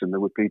courts, and there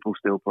were people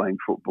still playing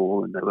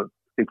football, and there were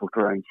people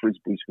throwing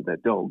frisbees for their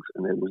dogs,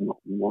 and there was not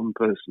one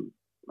person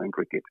playing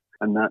cricket.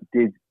 And that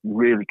did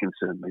really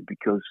concern me,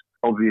 because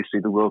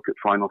obviously the World Cup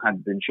final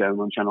had been shown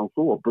on Channel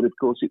 4, but of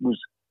course it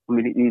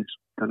is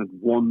kind of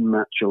one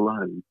match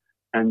alone.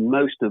 And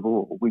most of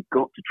all, we've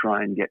got to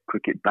try and get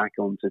cricket back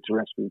onto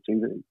terrestrial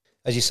TV.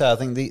 As you say, I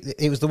think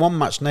it was the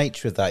one-match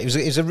nature of that. It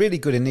was a really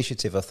good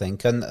initiative, I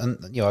think, and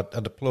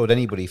I'd applaud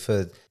anybody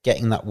for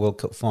getting that World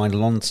Cup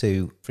final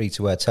onto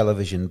free-to-air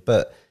television.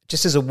 But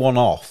just as a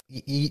one-off,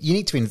 you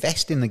need to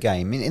invest in the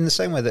game in the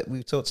same way that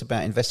we've talked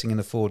about investing in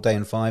a 4-day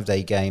and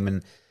 5-day game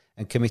and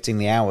committing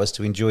the hours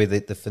to enjoy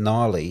the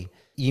finale.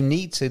 You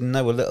need to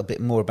know a little bit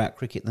more about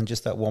cricket than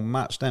just that one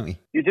match, don't you?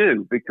 You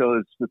do,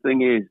 because the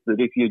thing is that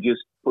if you're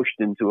just pushed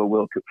into a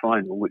World Cup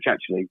final, which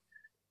actually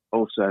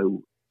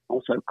also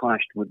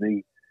clashed with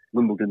the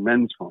Wimbledon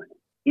men's final,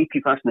 if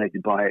you're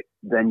fascinated by it,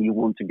 then you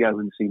want to go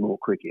and see more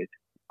cricket,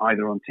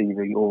 either on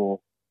TV or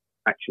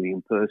actually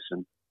in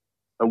person.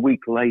 A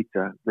week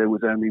later, there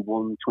was only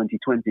one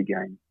 2020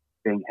 game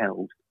being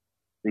held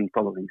the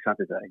following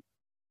Saturday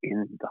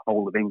in the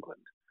whole of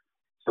England.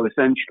 So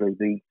essentially,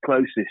 the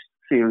closest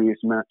serious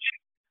match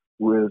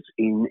was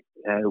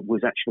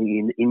actually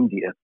in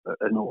India,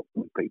 an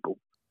awful people.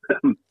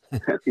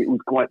 It was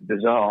quite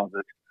bizarre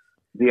that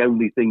the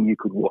only thing you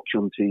could watch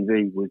on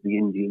TV was the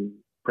Indian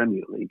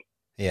Premier League.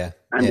 Yeah.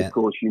 And of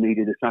course, you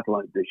needed a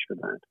satellite dish for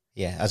that.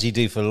 Yeah, as you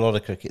do for a lot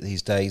of cricket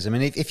these days. I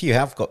mean, if you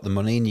have got the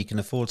money and you can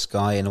afford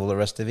Sky and all the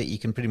rest of it, you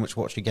can pretty much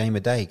watch a game a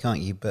day, can't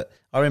you? But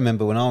I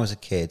remember when I was a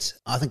kid,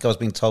 I think I was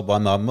being told by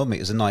my mum it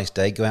was a nice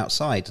day, go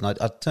outside. And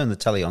I'd turn the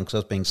telly on because I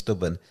was being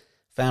stubborn,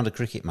 found a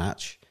cricket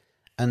match,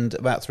 and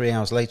about 3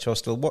 hours later I was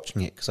still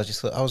watching it because I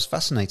just thought I was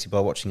fascinated by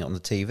watching it on the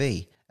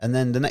TV. And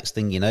then the next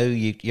thing you know,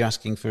 you're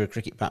asking for a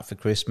cricket bat for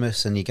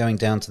Christmas and you're going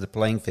down to the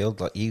playing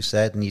field, like you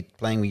said, and you're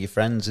playing with your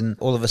friends, and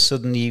all of a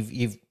sudden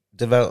you've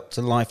developed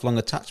a lifelong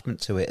attachment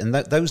to it. And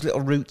those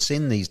little roots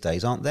in these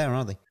days aren't there,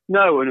 are they?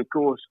 No, and of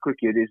course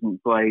cricket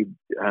isn't played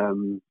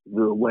the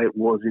way it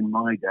was in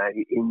my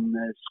day in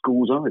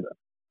schools either,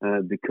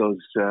 because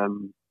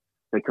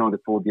they can't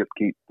afford the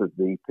upkeep of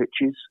the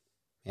pitches.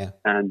 Yeah.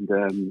 And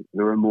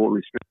there are more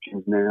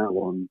restrictions now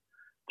on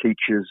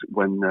teachers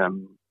when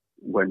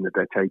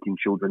they're taking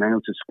children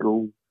out of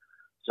school.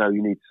 So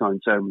you need to sign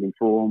so many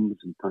forms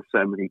and pass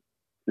so many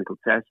little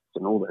tests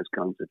and all those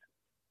kinds of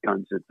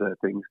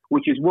things.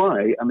 Which is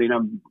why, I mean,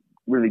 I'm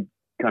really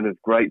kind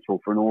of grateful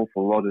for an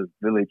awful lot of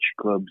village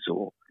clubs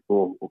or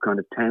kind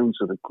of town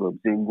sort of clubs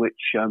in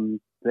which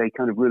they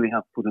kind of really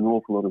have put an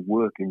awful lot of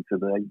work into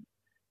their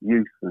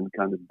youth and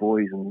kind of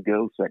boys and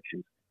girls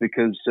sections.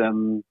 Because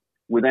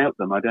without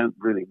them, I don't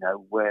really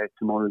know where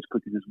tomorrow's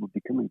cricketers would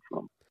be coming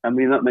from. I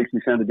mean, that makes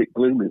me sound a bit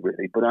gloomy,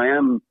 really, but I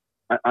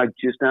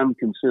just am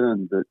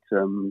concerned that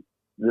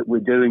we're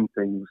doing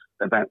things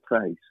about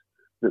face,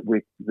 that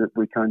we're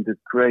kind of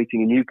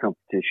creating a new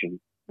competition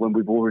when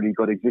we've already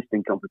got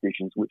existing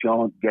competitions which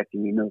aren't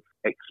getting enough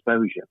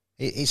exposure.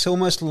 It's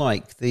almost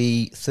like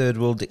the third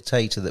world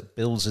dictator that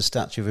builds a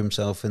statue of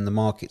himself in the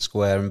market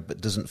square but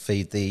doesn't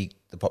feed the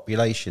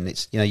population.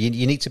 It's,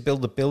 you need to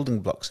build the building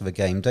blocks of a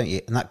game, don't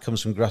you? And that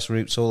comes from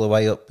grassroots all the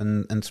way up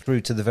and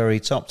through to the very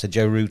top, to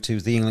Joe Root,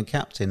 who's the England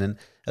captain. And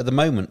at the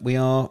moment,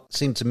 we're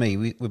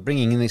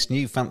bringing in this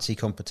new fancy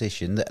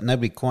competition that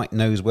nobody quite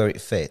knows where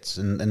it fits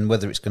and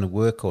whether it's going to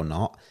work or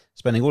not,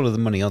 spending all of the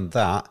money on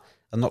that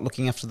and not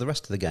looking after the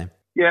rest of the game.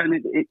 Yeah,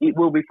 and it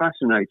will be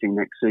fascinating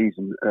next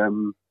season.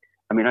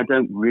 I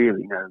don't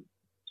really know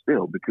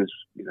still because,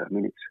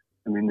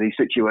 the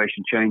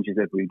situation changes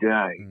every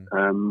day.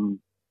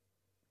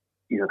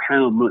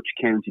 How much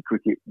county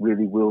cricket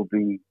really will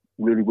be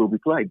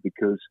played,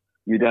 because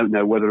you don't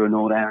know whether or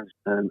not, as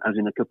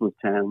in a couple of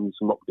towns,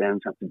 lockdowns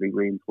have to be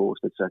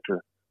reinforced,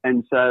 etc.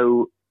 And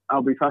so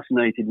I'll be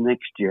fascinated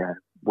next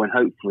year when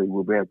hopefully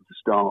we'll be able to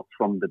start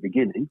from the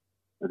beginning,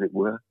 as it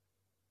were,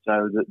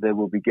 so that there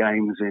will be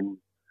games in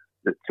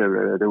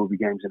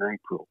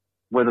April.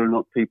 Whether or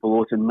not people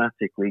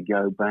automatically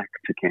go back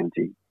to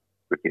county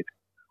cricket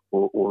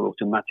or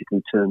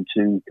automatically turn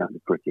to kind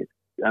of cricket.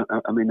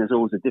 There's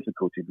always a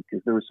difficulty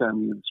because there are so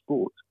many other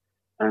sports,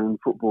 and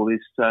football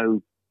is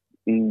so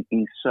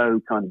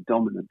kind of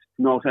dominant,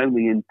 not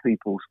only in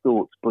people's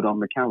thoughts but on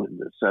the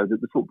calendar, so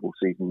that the football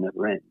season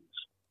never ends.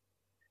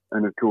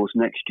 And of course,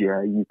 next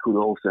year you could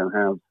also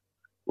have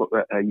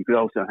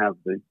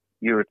the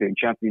European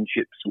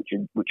Championships,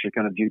 which are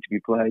kind of due to be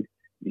played.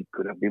 You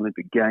could have the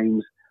Olympic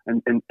Games,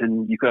 and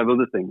you could have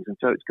other things, and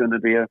so it's going to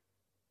be a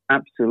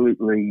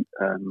absolutely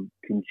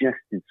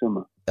congested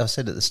summer. I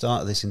said at the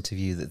start of this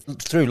interview that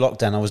through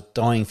lockdown I was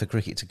dying for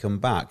cricket to come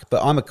back,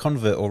 but I'm a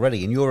convert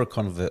already and you're a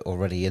convert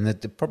already,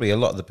 and probably a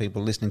lot of the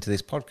people listening to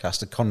this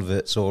podcast are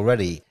converts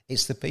already.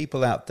 It's the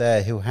people out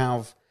there who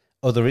have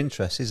other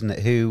interests, isn't it,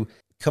 who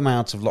come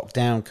out of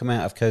lockdown, come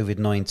out of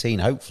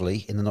COVID-19,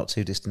 hopefully in the not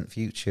too distant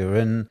future,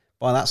 and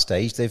by that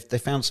stage, they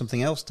found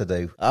something else to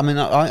do.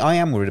 I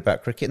am worried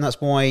about cricket, and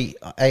that's why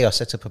A, I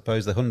set to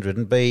propose the 100,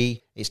 and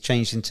B, it's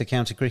changed into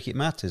County Cricket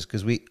Matters,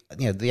 because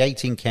the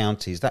 18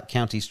 counties, that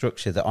county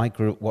structure that I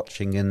grew up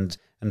watching and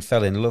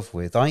fell in love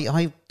with,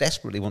 I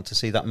desperately want to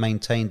see that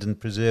maintained and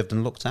preserved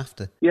and looked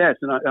after. Yes,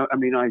 and I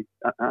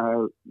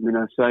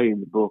say in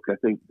the book, I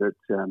think that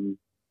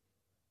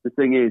the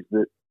thing is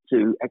that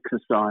to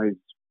exercise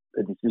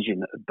a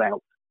decision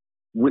about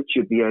which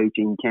of the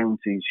 18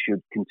 counties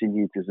should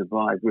continue to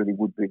survive really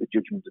would be the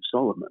judgment of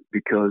Solomon,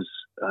 because,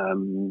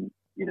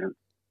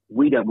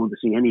 we don't want to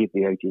see any of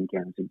the 18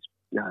 counties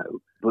go.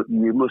 But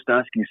you must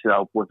ask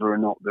yourself whether or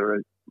not there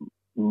are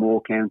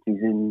more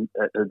counties than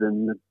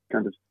the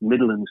kind of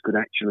Midlands could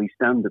actually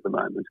stand at the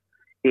moment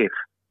if,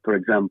 for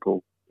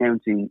example,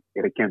 county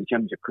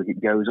championship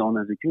cricket goes on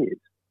as it is.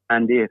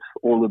 And if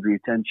all of the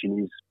attention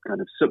is kind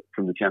of sucked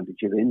from the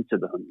championship into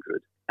the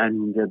 100,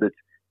 and that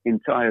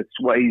entire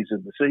swathes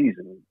of the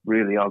season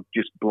really are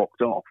just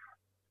blocked off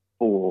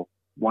for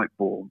white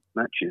ball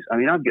matches.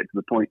 I'd get to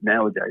the point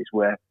nowadays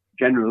where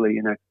generally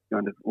in a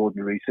kind of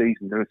ordinary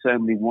season there are so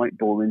many white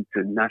ball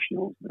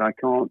internationals that I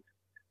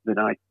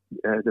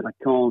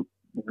can't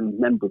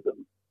remember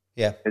them.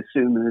 Yeah. As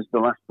soon as the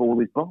last ball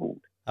is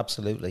bowled.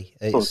 Absolutely.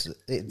 They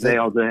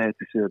are there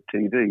to serve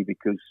TV,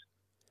 because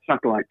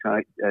satellite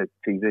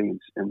TV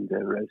and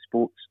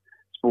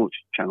sports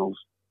channels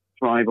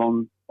thrive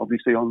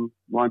obviously on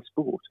live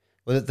sport.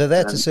 Well, they're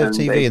there to serve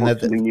TV, and they're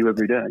something new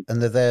every day. And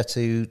they're there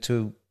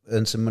to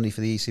earn some money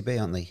for the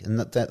ECB, aren't they? And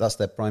that's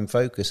their prime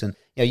focus. And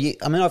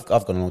I've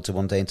gone along to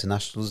one day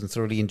internationals and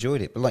thoroughly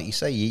enjoyed it. But like you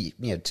say,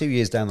 2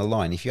 years down the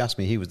line, if you ask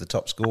me who was the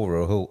top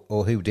scorer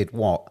or who did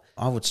what,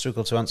 I would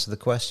struggle to answer the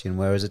question.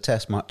 Whereas a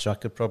Test match, I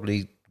could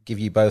probably give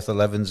you both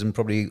 11s and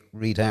probably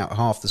read out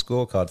half the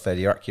scorecard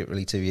fairly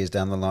accurately 2 years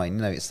down the line.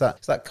 It's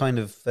that kind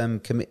of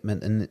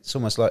commitment, and it's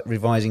almost like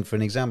revising for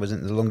an exam,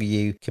 isn't it? The longer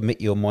you commit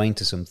your mind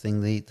to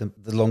something, the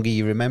longer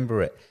you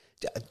remember it.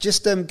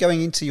 Just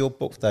going into your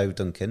book, though,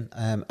 Duncan,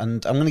 and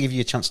I'm going to give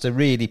you a chance to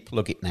really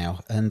plug it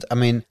now. And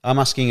I'm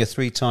asking a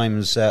 3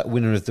 times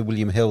winner of the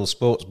William Hill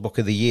Sports Book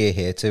of the Year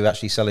here to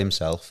actually sell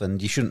himself,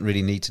 and you shouldn't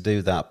really need to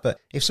do that. But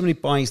if somebody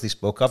buys this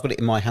book, I've got it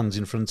in my hands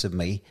in front of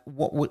me,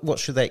 what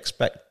should they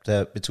expect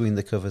between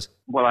the covers?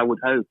 Well, I would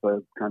hope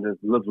a kind of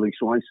lovely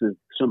slice of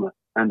summer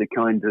and a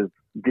kind of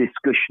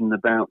discussion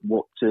about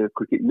what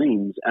cricket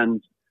means, and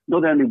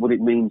not only what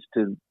it means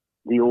to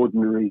the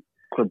ordinary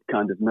club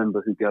kind of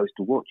member who goes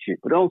to watch it,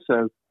 but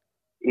also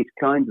its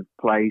kind of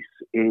place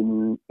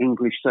in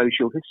English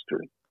social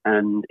history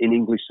and in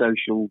English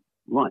social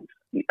life.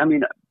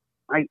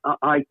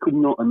 I could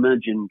not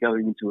imagine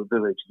going into a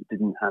village that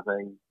didn't have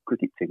a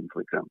cricket team,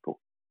 for example.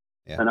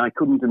 Yeah. And I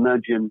couldn't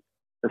imagine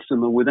a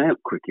summer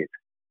without cricket.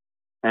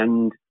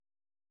 And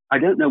I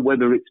don't know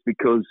whether it's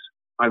because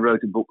I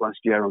wrote a book last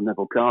year on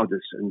Neville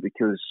Cardus, and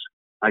because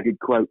I did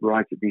quote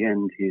right at the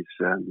end his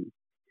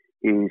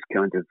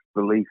kind of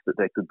belief that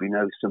there could be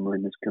no summer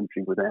in this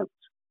country without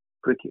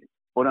cricket.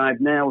 But I've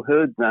now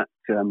heard that,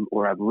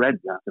 or I've read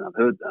that, and I've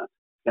heard that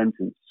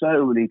sentence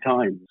so many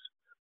times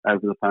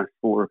over the past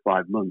 4 or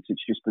 5 months.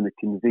 It's just been a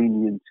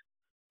convenient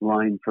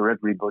line for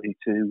everybody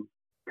to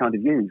kind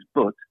of use.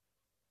 But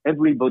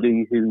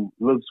everybody who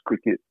loves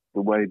cricket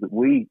the way that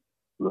we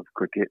love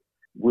cricket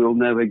will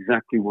know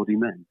exactly what he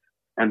meant,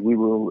 and we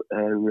will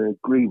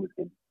agree with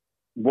him.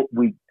 What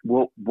we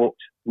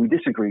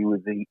disagree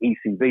with the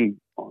ECB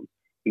on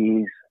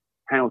is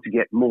how to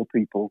get more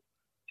people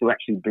to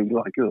actually be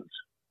like us.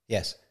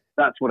 Yes.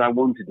 That's what I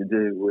wanted to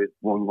do with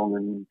One Long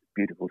and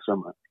Beautiful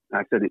Summer.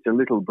 I said it's a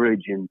little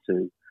bridge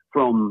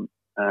from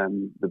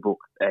the book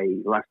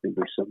A Last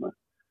English Summer,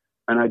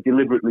 and I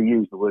deliberately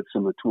used the word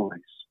summer twice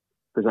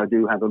because I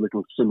do have a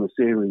little summer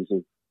series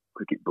of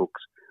cricket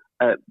books,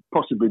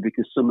 possibly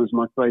because summer's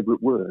my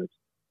favourite word,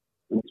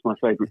 and it's my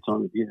favourite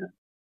time of year.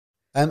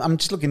 I'm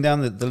just looking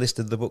down the list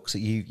of the books that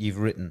you've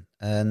written,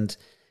 and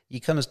you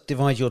kind of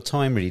divide your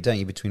time, really, don't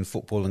you, between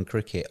football and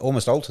cricket?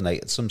 Almost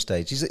alternate at some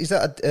stage. Is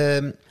that?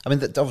 I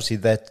mean, obviously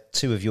they're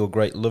two of your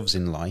great loves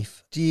in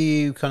life. Do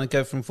you kind of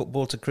go from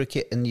football to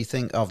cricket, and you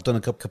think, I've done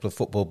a couple of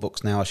football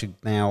books now, I should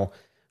now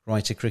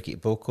write a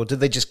cricket book, or do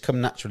they just come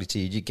naturally to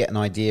you? Do you get an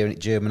idea and it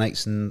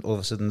germinates, and all of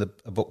a sudden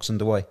a book's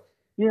underway?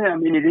 Yeah, I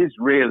mean, it is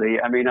really.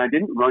 I mean, I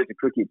didn't write a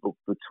cricket book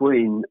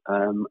between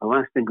A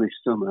Last English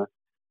Summer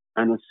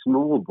and a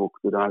small book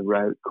that I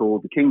wrote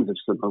called The Kings of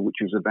Summer,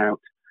 which was about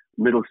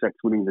Middlesex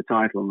winning the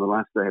title on the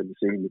last day of the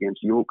season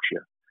against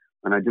Yorkshire.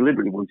 And I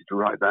deliberately wanted to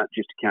write that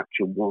just to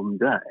capture one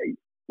day,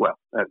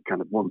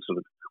 kind of one sort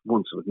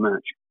of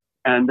match.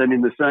 And then in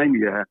the same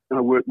year,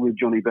 I worked with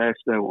Johnny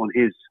Bairstow on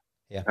his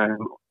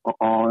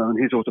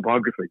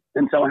autobiography.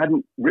 And so I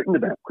hadn't written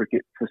about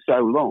cricket for so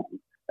long.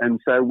 And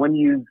so when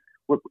you've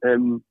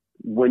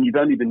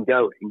only been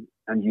going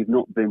and you've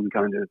not been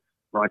kind of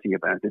writing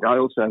about it, I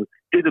also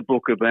did a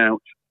book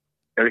about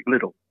Eric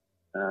Liddell,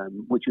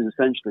 which is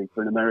essentially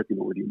for an American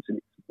audience. And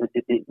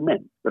it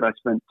meant that I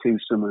spent 2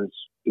 summers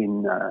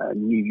in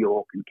New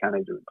York and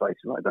Canada and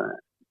places like that.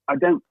 I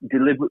don't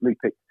deliberately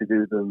pick to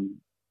do them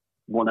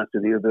one after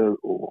the other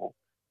or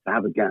to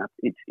have a gap.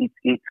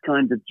 It's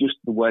kind of just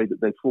the way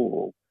that they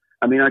fall.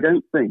 I mean, I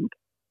don't think,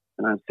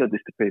 and I've said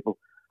this to people,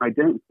 I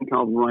don't think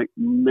I'll write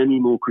many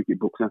more cricket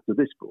books after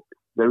this book.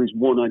 There is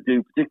one I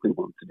do particularly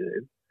want to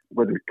do.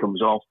 Whether it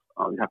comes off,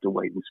 I'll have to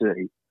wait and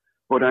see.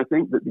 But I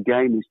think that the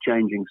game is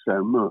changing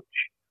so much,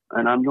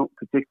 and I'm not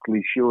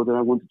particularly sure that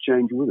I want to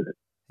change with it.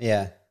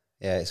 Yeah.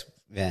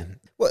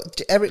 Well,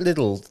 Eric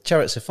Liddell,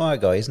 Chariots of Fire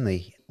guy, isn't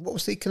he? What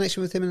was the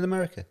connection with him in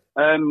America?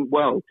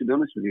 Well, to be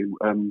honest with you,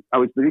 I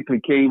was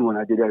particularly keen when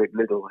I did Eric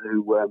Liddell,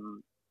 who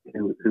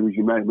as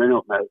you may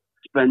not know,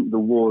 spent the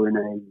war in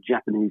a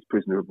Japanese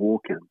prisoner of war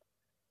camp.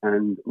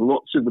 And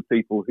lots of the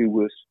people who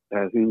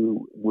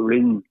were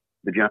in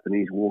the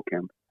Japanese war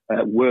camp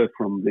were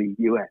from the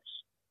US.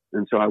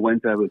 And so I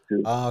went over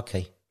to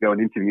go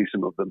and interview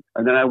some of them.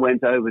 And then I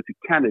went over to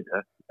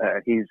Canada.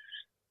 His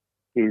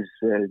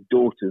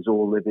daughters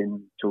all live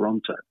in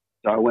Toronto.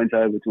 So I went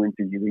over to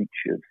interview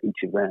each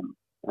of them.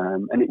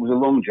 And it was a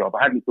long job.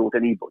 I hadn't thought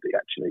anybody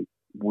actually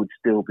would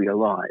still be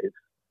alive,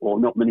 or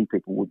not many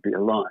people would be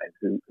alive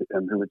who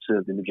had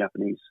served in the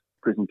Japanese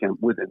prison camp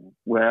with him.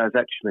 Whereas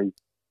actually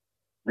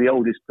the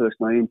oldest person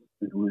I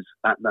interviewed was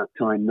at that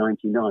time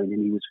 99,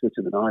 and he was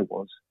fitter than I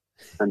was.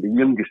 And the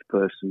youngest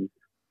person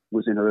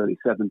was in her early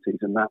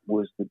 70s, and that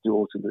was the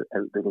daughter that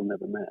Eric Liddell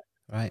never met.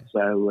 Right.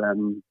 So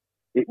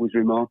it was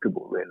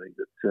remarkable, really,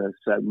 that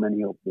so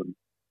many of them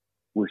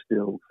were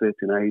still fit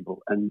and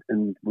able and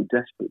were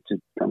desperate to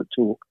kind of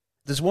talk.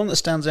 There's one that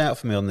stands out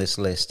for me on this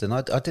list, and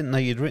I didn't know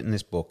you'd written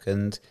this book,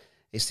 and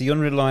it's The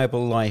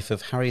Unreliable Life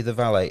of Harry the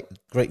Valet,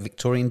 great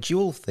Victorian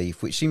jewel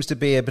thief, which seems to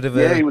be a bit of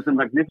a... Yeah, he was a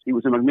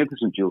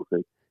magnificent jewel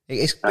thief.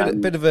 It's a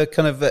bit of a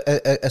kind of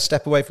a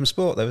step away from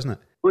sport, though, isn't it?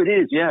 Well, it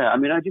is, yeah. I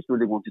mean, I just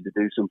really wanted to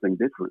do something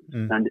different.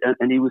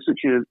 And he was such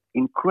an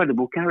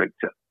incredible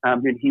character. I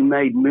mean, he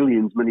made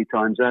millions many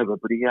times over,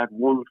 but he had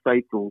one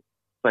fatal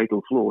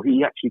flaw.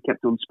 He actually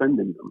kept on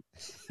spending them.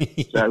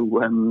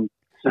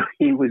 So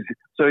he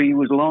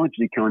was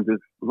largely kind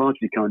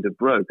of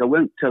broke. I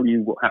won't tell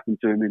you what happened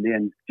to him in the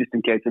end, just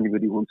in case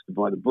anybody wants to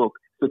buy the book.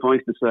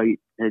 Suffice to say,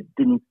 it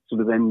didn't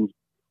sort of end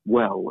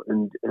well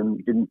and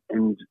didn't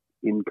end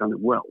in kind of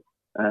wealth.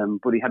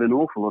 But he had an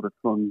awful lot of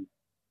fun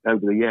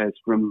over the years,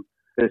 from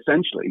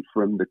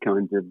the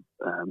kind of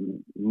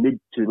mid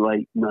to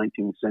late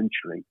 19th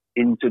century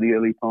into the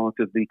early part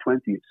of the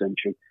 20th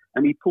century.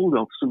 And he pulled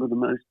off some of the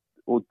most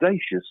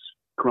audacious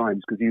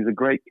crimes because he was a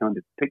great kind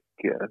of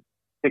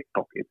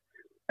pickpocket.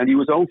 And he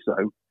was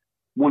also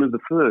one of the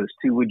first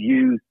who would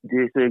use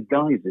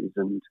guises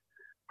and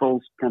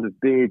false kind of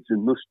beards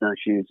and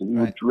mustaches, and he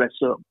would dress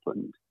up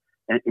and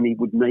he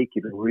would make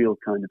it a real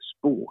kind of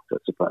sport, I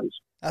suppose.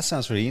 That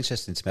sounds really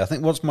interesting to me. I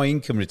think once my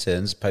income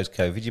returns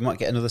post-COVID, you might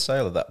get another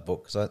sale of that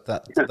book, because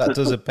that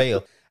does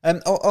appeal.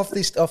 Off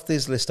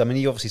this list, I mean,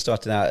 you obviously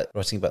started out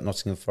writing about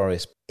Nottingham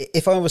Forest.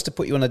 If I was to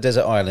put you on a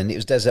desert island, it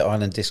was Desert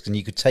Island Discs, and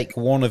you could take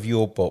one of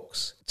your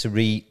books to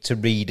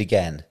read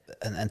again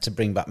and to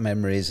bring back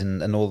memories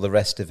and all the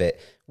rest of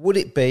it, would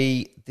it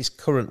be this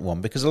current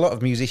one? Because a lot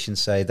of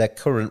musicians say their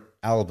current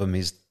album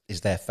is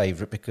is their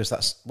favourite because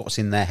that's what's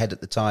in their head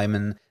at the time,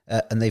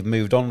 and they've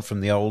moved on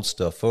from the old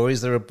stuff? Or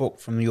is there a book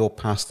from your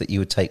past that you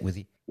would take with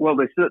you? Well,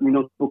 there's certainly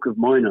not a book of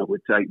mine I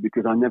would take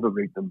because I never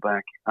read them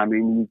back. I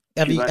mean,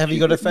 have you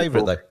got a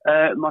favourite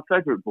though? My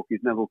favourite book is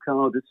Neville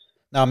Cardus.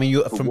 No, I mean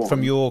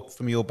from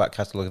your back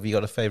catalogue. Have you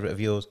got a favourite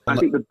of yours? I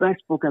think the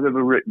best book I've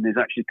ever written is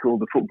actually called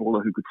The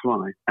Footballer Who Could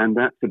Fly, and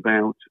that's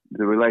about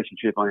the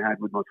relationship I had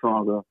with my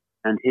father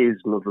and his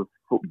love of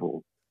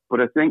football. But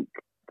I think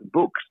the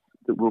books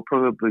that will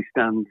probably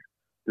stand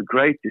the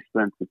greatest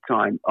length of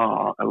time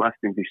are A Last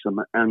English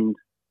Summer and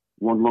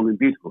One Long and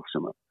Beautiful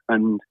Summer.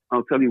 And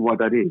I'll tell you why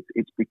that is.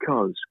 It's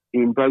because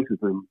in both of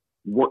them,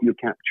 what you're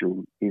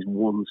capturing is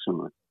one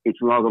summer. It's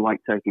rather like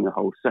taking a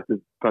whole set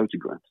of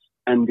photographs.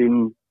 And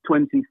in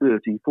 20,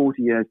 30,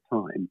 40 years'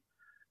 time,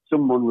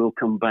 someone will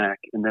come back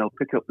and they'll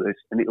pick up this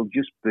and it'll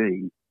just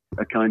be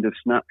a kind of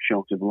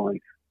snapshot of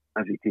life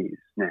as it is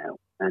now.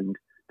 And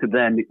to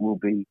them, it will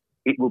be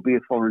a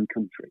foreign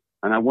country.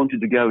 And I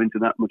wanted to go into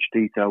that much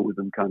detail with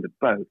them kind of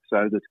both,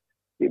 so that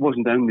it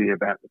wasn't only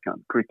about the kind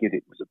of cricket,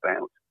 it was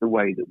about the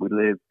way that we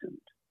lived and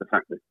the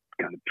fact that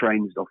kind of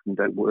trains often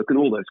don't work and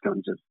all those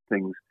kinds of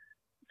things.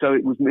 So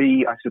it was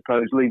me, I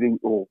suppose, leaving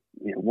or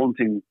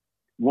wanting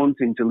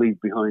to leave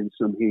behind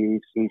some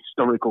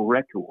historical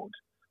record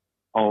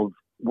of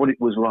what it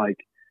was like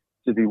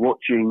to be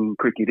watching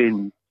cricket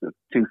in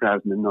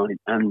 2009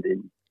 and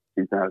in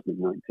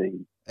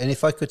 2019. And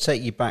if I could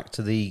take you back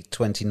to the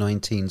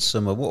 2019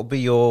 summer, what would be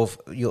your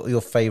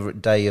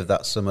favourite day of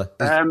that summer?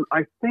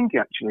 I think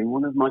actually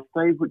one of my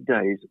favourite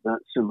days of that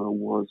summer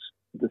was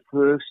the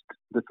first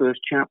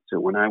chapter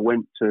when I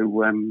went to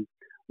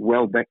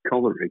Welbeck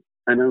Colliery.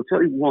 And I'll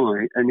tell you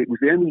why. And it was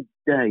the only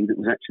day that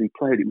was actually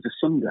played. It was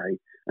a Sunday,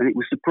 and it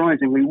was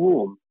surprisingly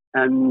warm.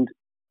 And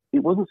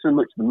it wasn't so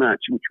much the match,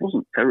 which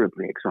wasn't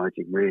terribly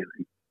exciting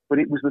really, but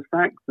it was the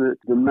fact that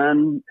the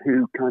man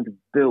who kind of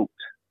built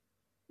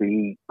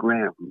the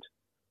ground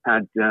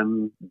had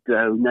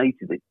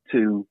donated it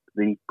to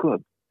the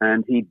club.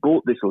 And he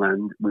bought this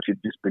land, which had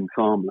just been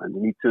farmland,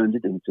 and he turned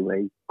it into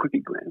a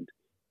cricket ground.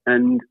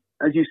 And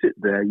as you sit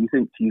there, you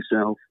think to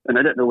yourself, and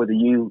I don't know whether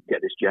you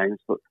get this, James,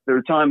 but there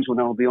are times when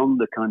I'll be on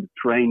the kind of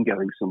train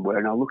going somewhere,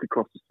 and I'll look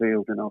across the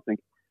field, and I'll think,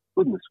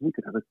 goodness, we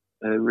could have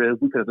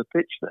a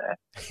pitch there.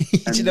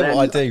 Do you know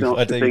what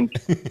I do?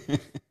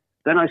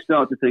 Then I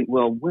start to think,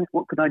 well,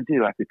 what could I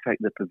do? I could take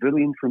the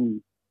pavilion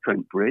from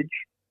Trent Bridge.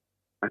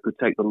 I could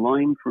take the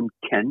line from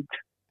Kent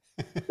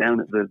down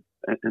at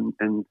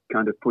and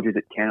kind of put it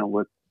at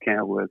Cower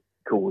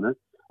Corner.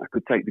 I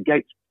could take the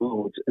Gates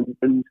boards,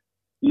 and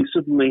you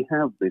suddenly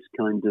have this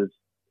kind of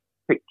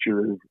picture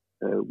of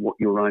what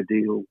your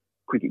ideal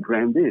cricket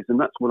ground is. And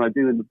that's what I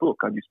do in the book.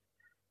 I just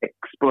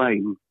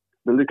explain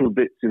the little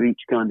bits of each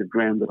kind of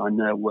ground that I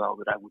know well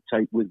that I would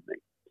take with me.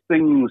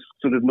 Things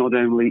sort of not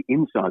only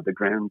inside the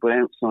ground, but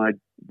outside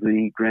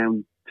the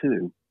ground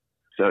too.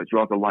 So it's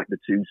rather like the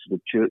two sort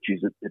of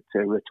churches at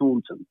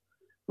Taunton,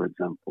 for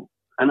example.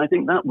 And I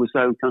think that was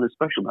so kind of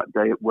special that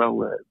day at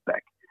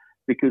Welbeck,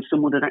 because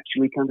someone had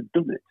actually kind of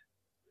done it.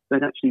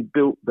 They'd actually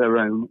built their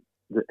own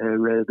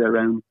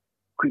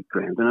cricket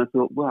ground. And I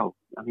thought, well,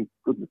 I mean,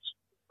 goodness.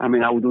 I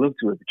mean, I would love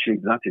to have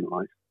achieved that in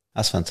life.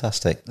 That's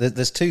fantastic.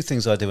 There's two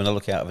things I do when I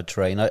look out of a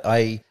train.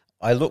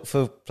 I look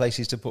for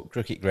places to put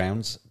cricket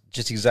grounds,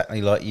 just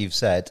exactly like you've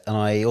said, and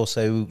I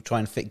also try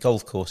and fit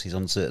golf courses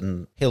on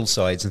certain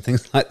hillsides and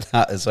things like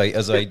that as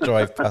I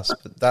drive past.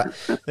 But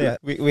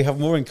we have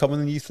more in common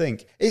than you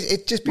think. We're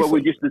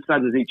just as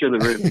sad as each other,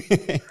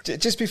 really.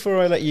 Just before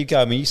I let you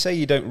go, I mean, you say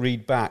you don't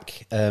read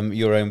back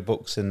your own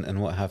books and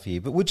what have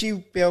you, but would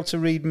you be able to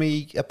read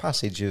me a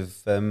passage of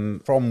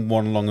from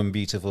One Long and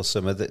Beautiful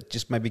Summer that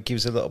just maybe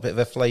gives a little bit of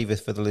a flavour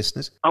for the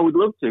listeners? I would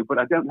love to, but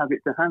I don't have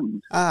it to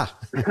hand. At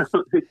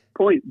this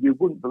point, you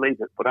wouldn't believe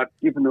it, but I've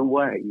given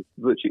away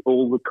virtually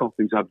all the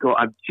copies I've got.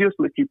 I've just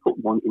literally put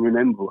one in an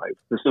envelope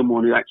for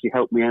someone who actually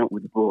helped me out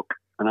with the book,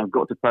 and I've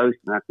got to post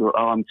it. And I thought,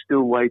 I'm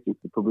still waiting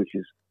for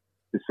publishers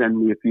to send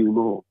me a few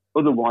more.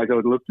 Otherwise, I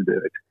would love to do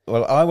it.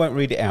 Well, I won't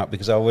read it out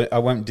because I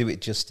won't do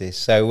it justice.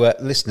 So,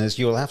 listeners,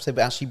 you'll have to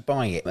actually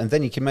buy it. And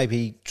then you can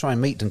maybe try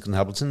and meet Duncan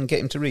Hambleton and get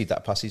him to read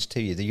that passage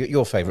to you,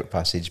 your favourite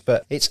passage.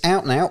 But it's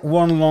out now,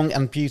 One Long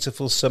and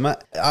Beautiful Summer.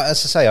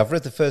 As I say, I've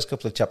read the first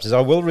couple of chapters.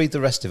 I will read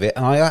the rest of it,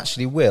 and I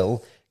actually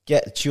will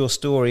get your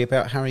story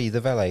about Harry the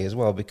valet as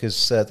well,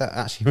 because that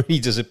actually really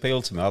does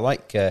appeal to me. I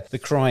like the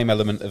crime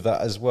element of that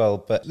as well.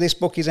 But this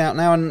book is out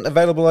now and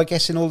available, I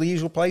guess, in all the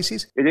usual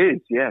places? It is,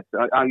 yes.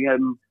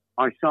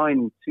 I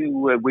signed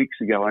 2 weeks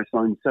ago, I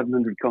signed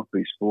 700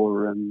 copies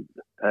for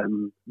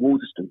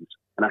Waterstones,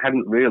 and I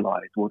hadn't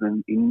realised what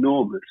an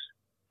enormous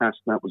task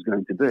that was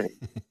going to be.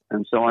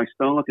 And so I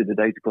started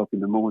at 8 o'clock in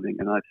the morning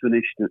and I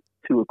finished at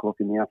 2 o'clock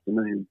in the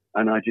afternoon,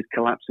 and I just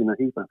collapsed in a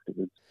heap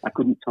afterwards. I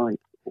couldn't type.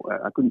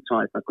 I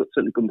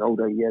certainly couldn't hold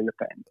a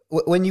pen.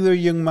 When you were a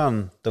young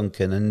man,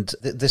 Duncan, and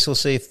this will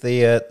see if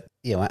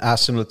our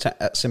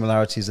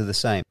similarities are the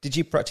same. Did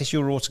you practice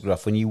your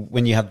autograph when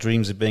you had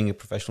dreams of being a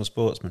professional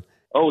sportsman?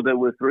 there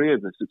were 3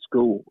 of us at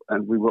school,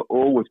 and we were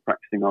always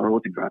practicing our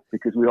autographs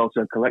because we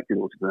also collected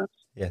autographs.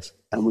 Yes.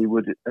 And we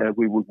would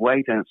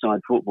wait outside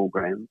football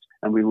grounds,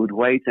 and we would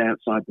wait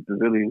outside the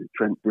pavilion at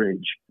Trent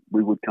Bridge.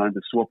 We would kind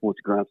of swap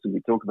autographs, and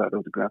we'd talk about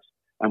autographs,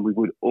 and we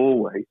would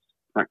always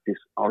practice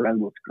our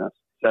own autographs,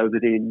 so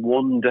that in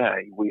one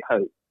day we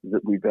hoped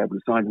that we'd be able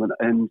to sign them.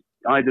 And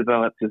I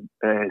developed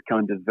a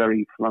kind of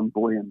very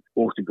flamboyant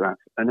autograph.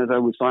 And as I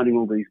was signing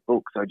all these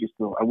books, I just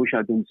thought, I wish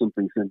I'd done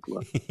something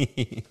simpler.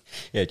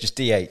 Yeah, just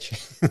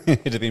DH.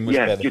 It'd have been much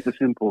better. Yeah, just a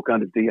simple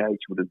kind of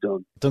DH would have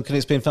done. Duncan,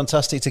 it's been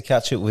fantastic to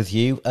catch up with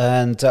you,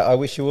 and I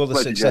wish you all the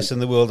success in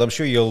the world. I'm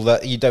sure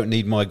you don't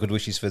need my good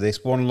wishes for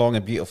this. One long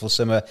and beautiful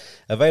summer,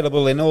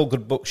 available in all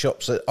good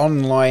bookshops,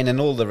 online and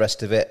all the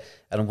rest of it,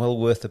 and well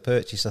worth the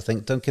purchase, I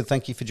think. Duncan,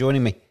 thank you for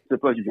joining me. It's a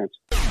pleasure, James.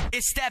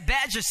 It's that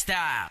Badger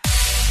style.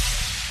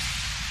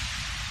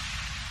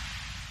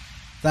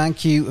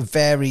 Thank you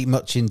very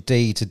much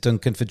indeed to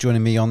Duncan for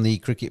joining me on the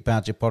Cricket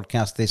Badger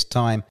podcast this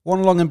time.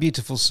 One Long and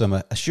Beautiful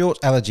Summer, a short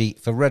elegy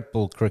for Red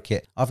Bull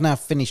cricket. I've now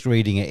finished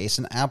reading it. It's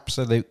an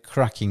absolute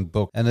cracking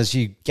book. And as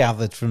you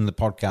gathered from the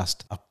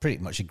podcast, I pretty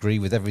much agree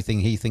with everything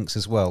he thinks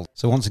as well.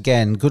 So once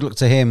again, good luck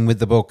to him with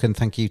the book, and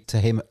thank you to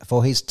him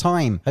for his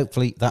time.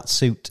 Hopefully that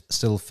suit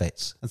still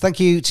fits. And thank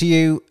you to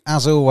you,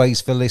 as always,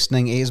 for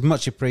listening. It is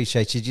much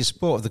appreciated. Your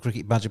support of the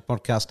Cricket Badger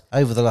podcast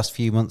over the last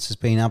few months has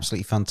been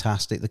absolutely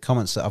fantastic. The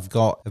comments that I've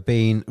got have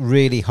been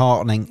really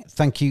heartening.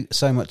 Thank you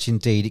so much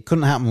indeed. It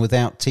couldn't happen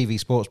without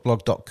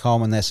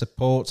tvsportsblog.com and their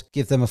support.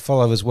 Give them a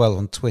follow as well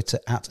on Twitter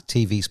at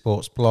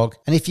tvsportsblog.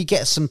 And if you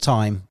get some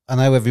time, I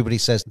know everybody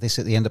says this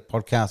at the end of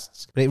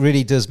podcasts, but it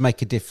really does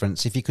make a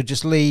difference. If you could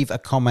just leave a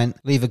comment,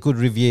 leave a good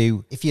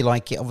review, if you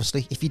like it,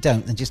 obviously. If you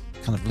don't, then just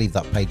kind of leave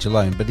that page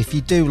alone. But if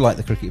you do like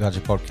the Cricket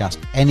Badger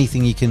podcast,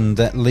 anything you can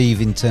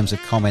leave in terms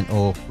of comment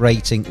or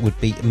rating would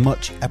be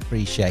much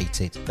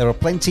appreciated. There are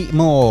plenty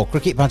more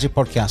Cricket Badger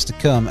podcasts to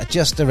come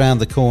just around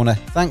the corner.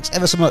 Thanks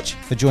ever so much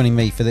for joining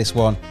me for this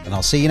one, and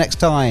I'll see you next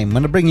time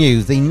when I bring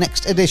you the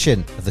next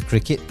edition of the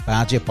Cricket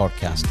Badger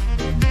podcast.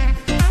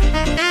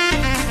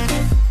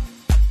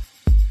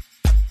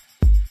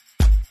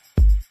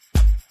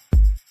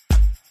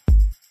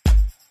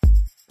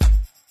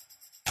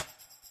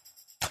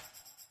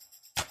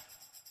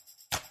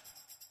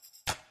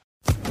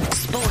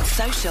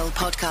 Social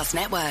Podcast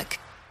Network.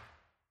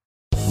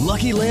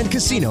 Lucky Land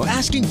Casino,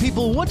 asking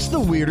people, what's the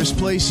weirdest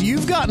place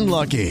you've gotten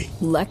lucky?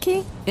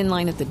 Lucky? In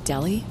line at the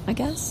deli, I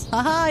guess?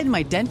 Aha, in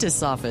my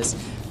dentist's office.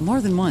 More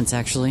than once,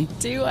 actually.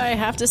 Do I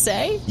have to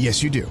say?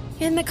 Yes, you do.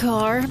 In the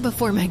car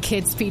before my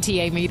kids'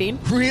 PTA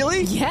meeting.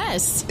 Really?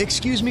 Yes.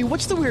 Excuse me,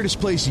 what's the weirdest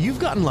place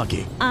you've gotten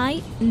lucky?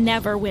 I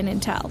never win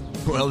and tell.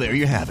 Well, there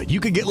you have it. You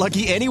can get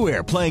lucky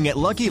anywhere, playing at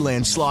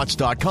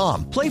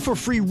LuckyLandSlots.com. Play for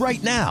free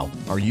right now.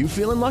 Are you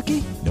feeling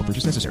lucky? No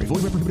purchase necessary.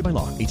 Void where prohibited by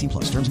law. 18+.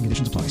 Terms and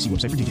conditions apply. See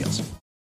website for details.